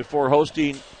before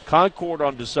hosting Concord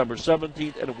on December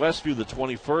 17th and Westview the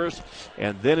 21st.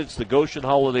 And then it's the Goshen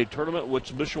Holiday Tournament,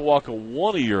 which Mishawaka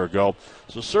won a year ago.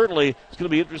 So certainly it's going to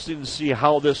be interesting to see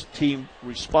how this team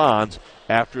responds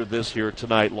after this here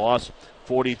tonight loss,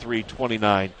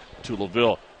 43-29 to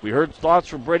LaVille. We heard thoughts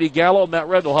from Brady Gallo. Matt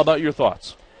Rendell, how about your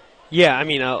thoughts? Yeah, I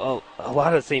mean, a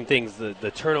lot of the same things.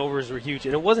 The turnovers were huge.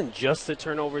 And it wasn't just the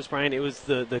turnovers, Brian. It was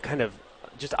the kind of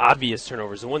just obvious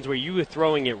turnovers, the ones where you were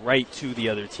throwing it right to the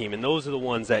other team. And those are the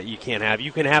ones that you can't have.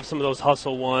 You can have some of those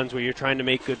hustle ones where you're trying to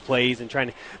make good plays and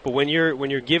but when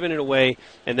you're giving it away,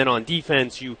 and then on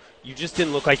defense, you just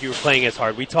didn't look like you were playing as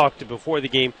hard. We talked before the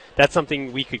game. That's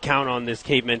something we could count on this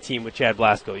Cavemen team with Chad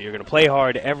Blasko. You're going to play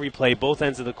hard every play, both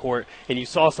ends of the court, and you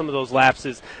saw some of those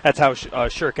lapses. That's how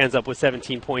Shirk ends up with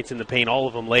 17 points in the paint, all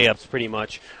of them layups pretty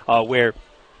much, where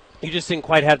you just didn't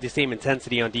quite have the same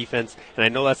intensity on defense. And I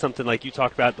know that's something like you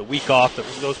talked about, the week off,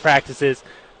 those practices.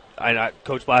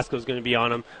 Coach Blasco's going to be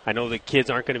on them. I know the kids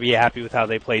aren't going to be happy with how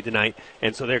they played tonight,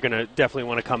 and so they're going to definitely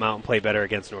want to come out and play better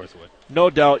against Northwood. No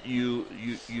doubt you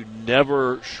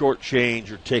never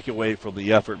shortchange or take away from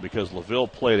the effort, because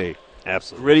LaVille played a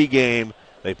gritty game.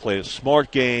 They played a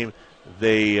smart game.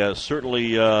 They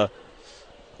certainly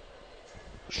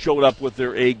showed up with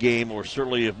their A game, or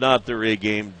certainly if not their A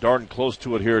game, darn close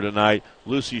to it here tonight.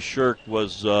 Lucy Shirk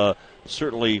was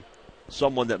certainly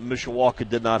someone that Mishawaka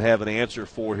did not have an answer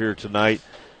for here tonight.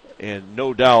 And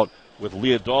no doubt with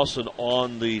Leah Dawson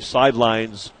on the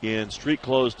sidelines in street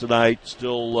clothes tonight,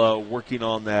 still working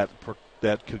on that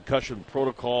concussion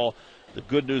protocol. The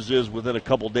good news is within a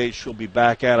couple days she'll be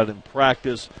back at it in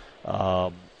practice.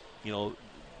 5-10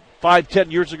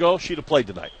 years ago, she'd have played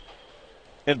tonight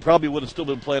and probably would have still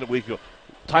been playing a week ago.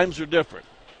 Times are different.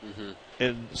 Mm-hmm.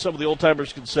 And some of the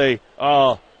old-timers can say,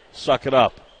 suck it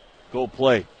up, go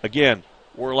play. Again,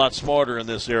 we're a lot smarter in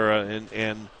this era,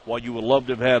 and while you would love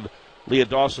to have had Leah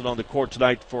Dawson on the court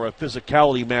tonight for a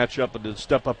physicality matchup and to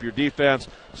step up your defense,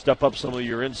 step up some of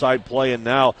your inside play, and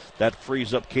now that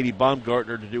frees up Katie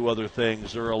Baumgartner to do other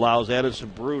things, or allows Addison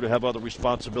Brew to have other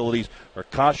responsibilities, or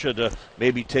Kasha to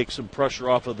maybe take some pressure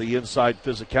off of the inside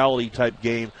physicality type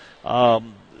game.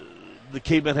 The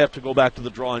Cavemen have to go back to the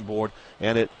drawing board,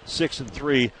 and at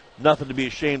 6-3, nothing to be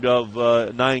ashamed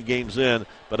of 9 games in,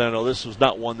 but I know this was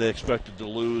not one they expected to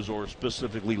lose or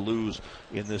specifically lose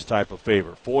in this type of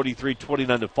favor.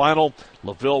 43-29 the final.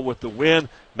 LaVille with the win.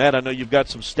 Matt, I know you've got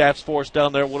some stats for us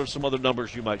down there. What are some other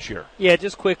numbers you might share? Yeah,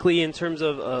 just quickly in terms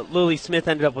of Lily Smith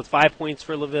ended up with 5 points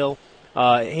for LaVille.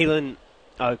 Halen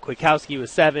Kwiatkowski was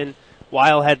 7.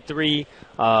 Weil had 3.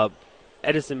 Brooke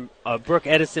Edison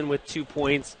with 2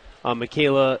 points.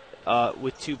 Michaela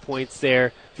with 2 points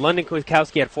there. London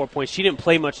Kwiatkowski had 4 points. She didn't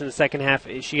play much in the second half.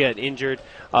 She got injured.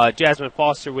 Jasmine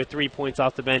Foster with 3 points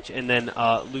off the bench, and then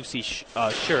Lucy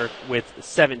Shirk with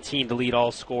 17 to lead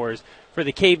all scores. For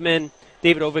the Cavemen,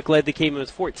 David Ovick led the Cavemen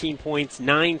with 14 points,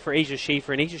 9 for Asia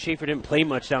Schaefer, and Asia Schaefer didn't play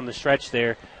much down the stretch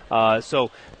there. So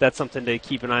that's something to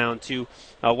keep an eye on, too.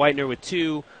 Whitener with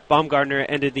 2. Baumgartner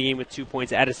ended the game with 2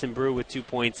 points. Addison Brew with 2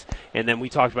 points. And then we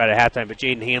talked about it at halftime, but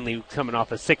Jaden Hanley coming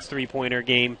off a 6 3-pointer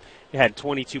game. Had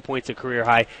 22 points, a career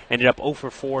high. Ended up 0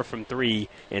 for 4 from 3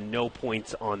 and no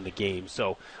points on the game.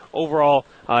 So overall,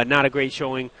 not a great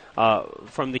showing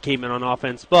from the Cavemen on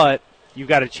offense, but you've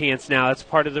got a chance now. That's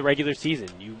part of the regular season.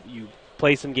 You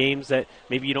play some games that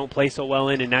maybe you don't play so well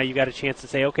in, and now you got a chance to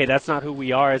say, okay, that's not who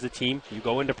we are as a team. You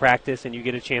go into practice, and you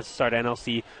get a chance to start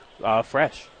NLC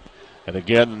fresh. And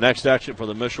again, the next action for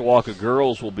the Mishawaka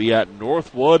girls will be at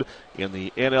Northwood in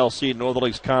the NLC Northern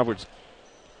Lakes Conference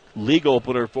League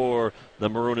opener for the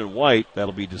Maroon and White.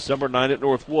 That'll be December 9 at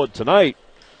Northwood. Tonight,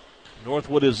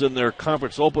 Northwood is in their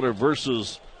conference opener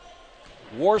versus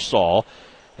Warsaw.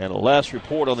 And a last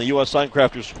report on the U.S.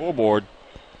 Signcrafters scoreboard,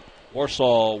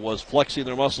 Warsaw was flexing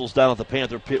their muscles down at the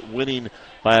Panther Pit, winning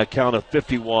by a count of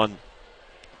 51-31.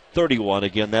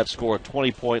 Again, that score, a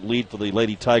 20-point lead for the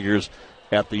Lady Tigers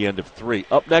at the end of 3.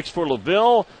 Up next for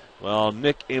LaVille, well,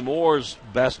 Nick Amore's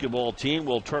basketball team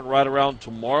will turn right around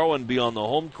tomorrow and be on the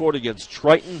home court against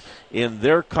Triton in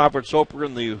their conference opener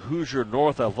in the Hoosier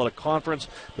North Athletic Conference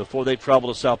before they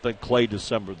travel to South Bend Clay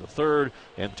December the 3rd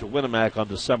and to Winnemac on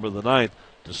December the 9th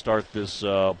to start this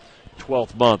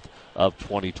 12th month of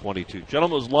 2022.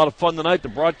 Gentlemen, it was a lot of fun tonight. The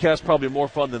broadcast probably more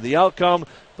fun than the outcome,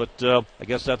 but I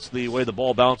guess that's the way the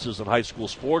ball bounces in high school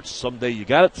sports. Someday you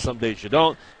got it, some days you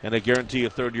don't, and I guarantee you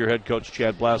third-year head coach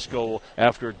Chad Blasco,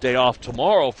 after a day off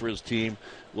tomorrow for his team,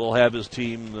 will have his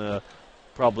team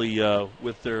probably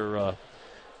with their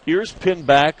ears pinned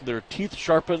back, their teeth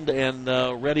sharpened, and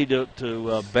ready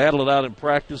to battle it out in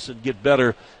practice and get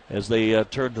better as they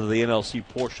turn to the NLC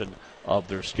portion of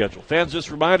their schedule. Fans, just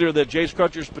a reminder that Jay's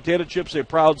Crutcher's Potato Chips, a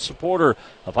proud supporter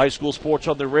of high school sports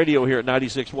on the radio here at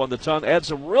 96.1 The Ton. Add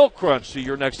some real crunch to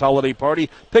your next holiday party.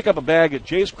 Pick up a bag at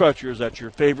Jay's Crutcher's at your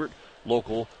favorite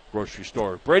local grocery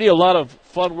store. Brady, a lot of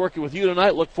fun working with you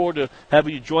tonight. Look forward to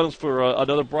having you join us for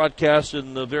another broadcast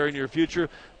in the very near future.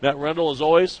 Matt Rendell, as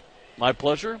always, my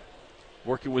pleasure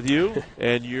working with you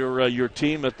and your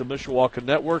team at the Mishawaka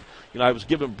Network. You know, I was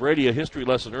giving Brady a history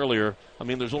lesson earlier. I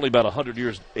mean, there's only about 100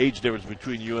 years age difference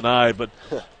between you and I, but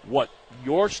what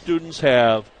your students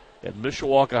have at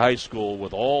Mishawaka High School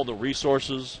with all the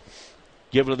resources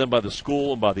given to them by the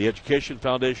school and by the Education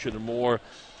Foundation and more,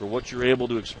 for what you're able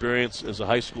to experience as a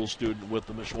high school student with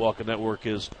the Mishawaka Network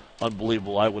is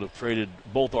unbelievable. I would have traded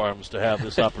both arms to have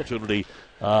this opportunity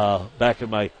back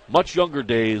in my much younger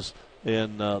days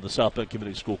in the South Bend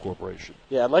Community School Corporation.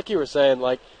 Yeah, and like you were saying,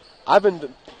 like, I've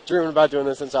been dreaming about doing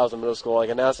this since I was in middle school. Like,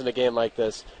 announcing a game like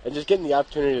this and just getting the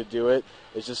opportunity to do it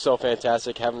is just so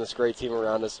fantastic. Having this great team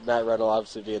around us, Matt Reynolds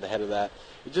obviously being the head of that.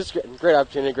 It's just a great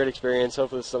opportunity, great experience.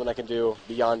 Hopefully it's something I can do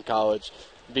beyond college,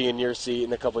 be in your seat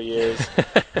in a couple years.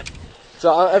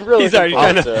 So I'm really looking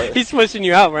forward to it. He's pushing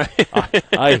you out, right?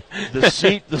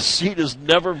 The seat is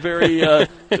never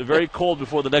very cold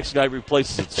before the next guy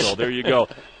replaces it. So there you go.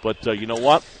 But you know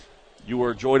what? You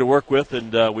were a joy to work with,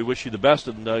 and we wish you the best.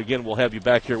 And again, we'll have you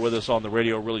back here with us on the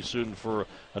radio really soon for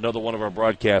another one of our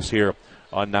broadcasts here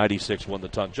on 96.1 The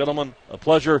Ton. Gentlemen, a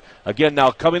pleasure. Again,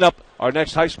 now coming up, our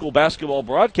next high school basketball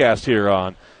broadcast here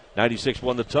on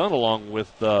 96.1 The Ton, along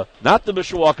with not the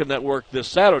Mishawaka Network this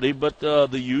Saturday, but the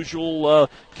usual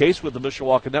case with the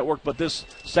Mishawaka Network. But this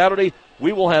Saturday,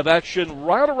 we will have action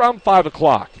right around 5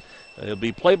 o'clock. It'll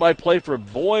be play-by-play for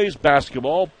boys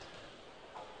basketball.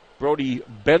 Brody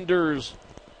Bender's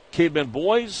Cavemen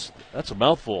boys, that's a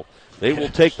mouthful. They will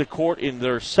take the court in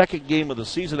their second game of the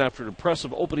season after an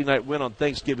impressive opening night win on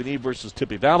Thanksgiving Eve versus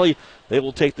Tippy Valley. They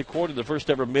will take the court in the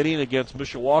first ever meeting against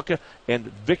Mishawaka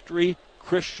and Victory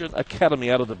Christian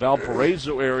Academy out of the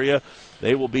Valparaiso area.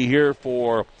 They will be here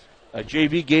for a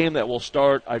JV game that will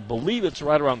start, I believe it's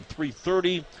right around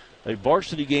 3:30. A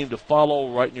varsity game to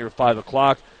follow right near 5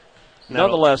 o'clock.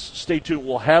 Nonetheless, stay tuned.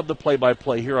 We'll have the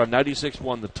play-by-play here on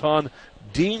 96.1 The Ton.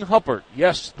 Dean Huppert,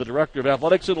 yes, the Director of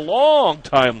Athletics, and a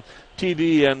long-time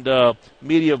TV and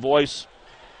media voice,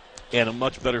 and a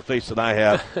much better face than I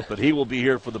have. But he will be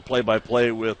here for the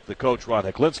play-by-play with the coach, Ron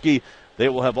Heklinski. They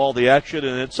will have all the action,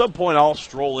 and at some point I'll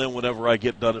stroll in whenever I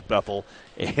get done at Bethel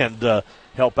and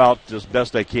help out as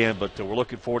best I can. But we're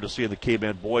looking forward to seeing the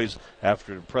Caveman boys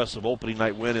after an impressive opening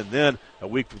night win. And then a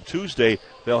week from Tuesday,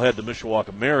 they'll head to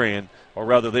Mishawaka Marion, or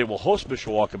rather they will host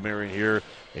Mishawaka Marion here.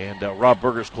 And Rob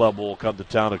Berger's club will come to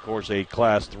town, of course, a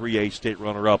Class 3A state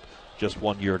runner-up just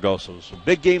 1 year ago. So some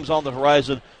big games on the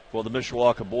horizon for the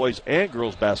Mishawaka boys and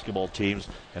girls basketball teams.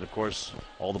 And, of course,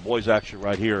 all the boys action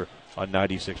right here on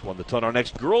 96.1 The Ton. Our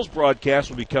next girls broadcast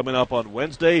will be coming up on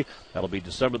Wednesday. That'll be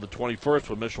December the 21st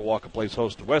when Mishawaka plays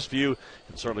host to Westview,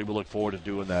 and certainly we look forward to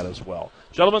doing that as well.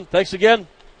 Gentlemen, thanks again.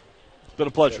 It's been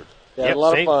a pleasure. Yeah, a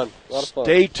lot of fun.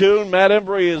 Stay tuned. Matt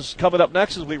Embry is coming up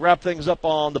next as we wrap things up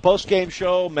on the post-game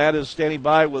show. Matt is standing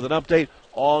by with an update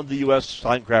on the U.S.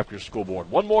 Signcrafters School Board.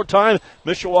 One more time,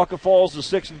 Mishawaka falls to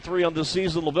 6-3 on the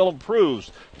season. LaVille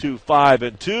improves to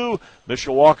 5-2.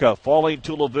 Mishawaka falling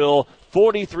to LaVille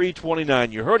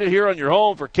 43-29. You heard it here on your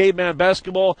home for Caveman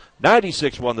Basketball,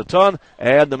 96.1 The Ton,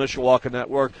 and the Mishawaka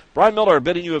Network. Brian Miller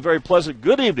bidding you a very pleasant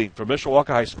good evening from Mishawaka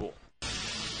High School.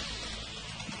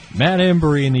 Matt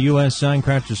Embry in the U.S.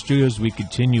 Signcrafters Studios. We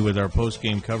continue with our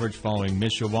post-game coverage following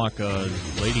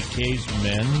Mishawaka's Lady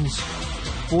Cavemen's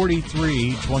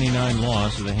 43-29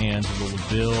 loss at the hands of the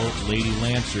LaVille Lady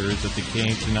Lancers at the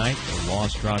Cave tonight. The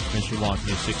loss drops Mishawaka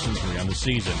to 6-3 on the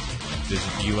season. This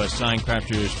is the U.S.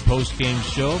 Signcrafters post-game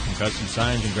show. From custom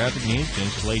signs and graphic needs to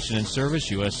installation and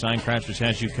service, U.S. Signcrafters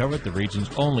has you covered. The region's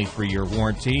only 3-year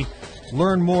warranty.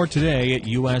 Learn more today at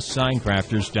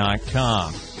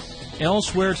ussigncrafters.com.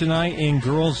 Elsewhere tonight in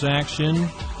girls action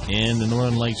in the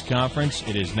Northern Lakes Conference,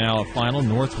 it is now a final.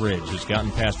 Northridge has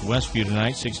gotten past Westview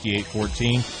tonight,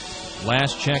 68-14.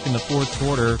 Last check in the fourth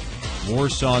quarter,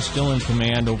 Warsaw still in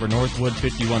command over Northwood,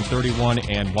 51-31,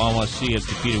 and Wawasee has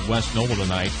defeated West Noble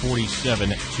tonight,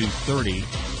 47-30.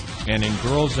 And in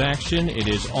girls action, it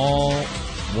is all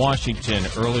Washington.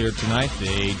 Earlier tonight,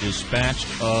 they dispatched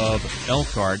of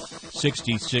Elkhart,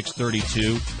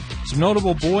 66-32. Some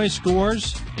notable boys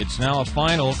scores. It's now a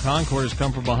final. Concord has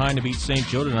come from behind to beat St.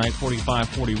 Joe tonight,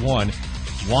 45-41.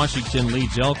 Washington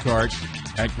leads Elkhart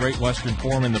at Great Western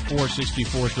Forum in the fourth,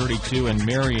 64-32, and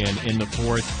Marion in the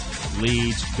fourth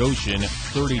leads Goshen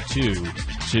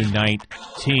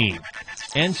 32-19.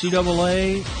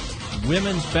 NCAA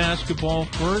women's basketball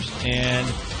first, and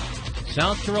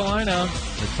South Carolina,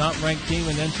 the top-ranked team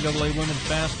in NCAA women's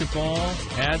basketball,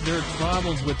 had their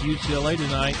troubles with UCLA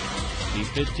tonight. The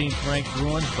 15th-ranked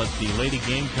Bruins, but the Lady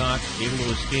Gamecocks able to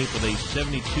escape with a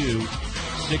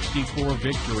 72-64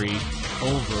 victory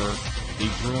over the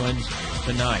Bruins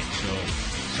tonight. So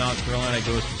South Carolina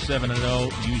goes to 7-0.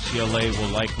 UCLA will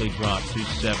likely drop to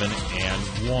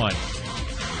 7-1.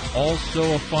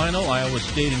 Also a final, Iowa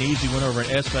State an easy win over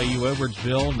at SIU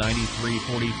Edwardsville,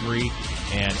 93-43,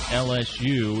 and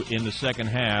LSU in the second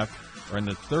half, or in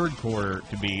the third quarter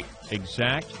to be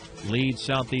exact, leads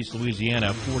Southeast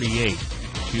Louisiana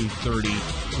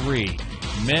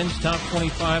 48-33. Men's top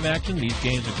 25 action. These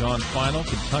games have gone final.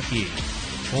 Kentucky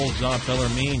holds off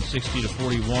Bellarmine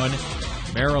 60-41.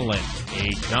 Maryland, a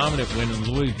dominant win in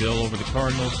Louisville over the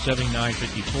Cardinals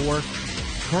 79-54.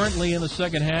 currently in the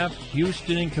second half.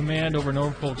 Houston in command over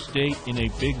Norfolk State in a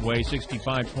big way,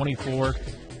 65-24.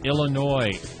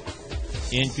 Illinois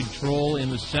in control in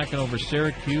the second over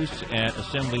Syracuse at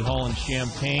Assembly Hall in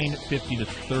Champaign,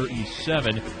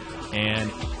 50-37.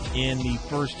 And in the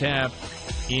first half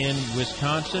in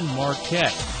Wisconsin,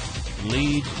 Marquette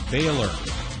leads Baylor.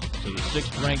 So the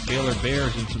 6th-ranked Baylor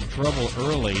Bears in some trouble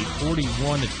early,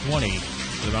 41-20,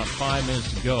 with about 5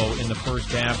 minutes to go in the first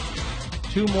half.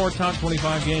 2 more top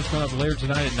 25 games coming up later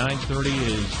tonight at 9:30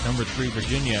 is number 3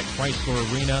 Virginia at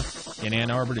Chrysler Arena in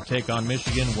Ann Arbor to take on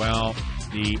Michigan, while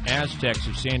the Aztecs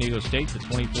of San Diego State, the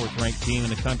 24th-ranked team in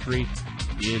the country,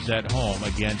 is at home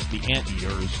against the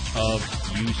Anteaters of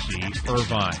UC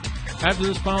Irvine. After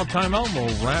this final timeout,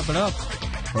 we'll wrap it up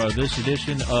for this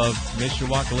edition of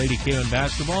Mishawaka Lady Caiman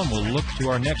Basketball, and we'll look to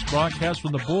our next broadcast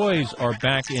when the boys are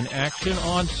back in action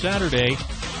on Saturday.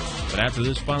 But after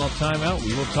this final timeout,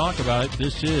 we will talk about it.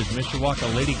 This is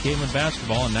Mishawaka Lady Caiman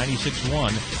Basketball on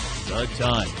 96.1 The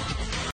Ton.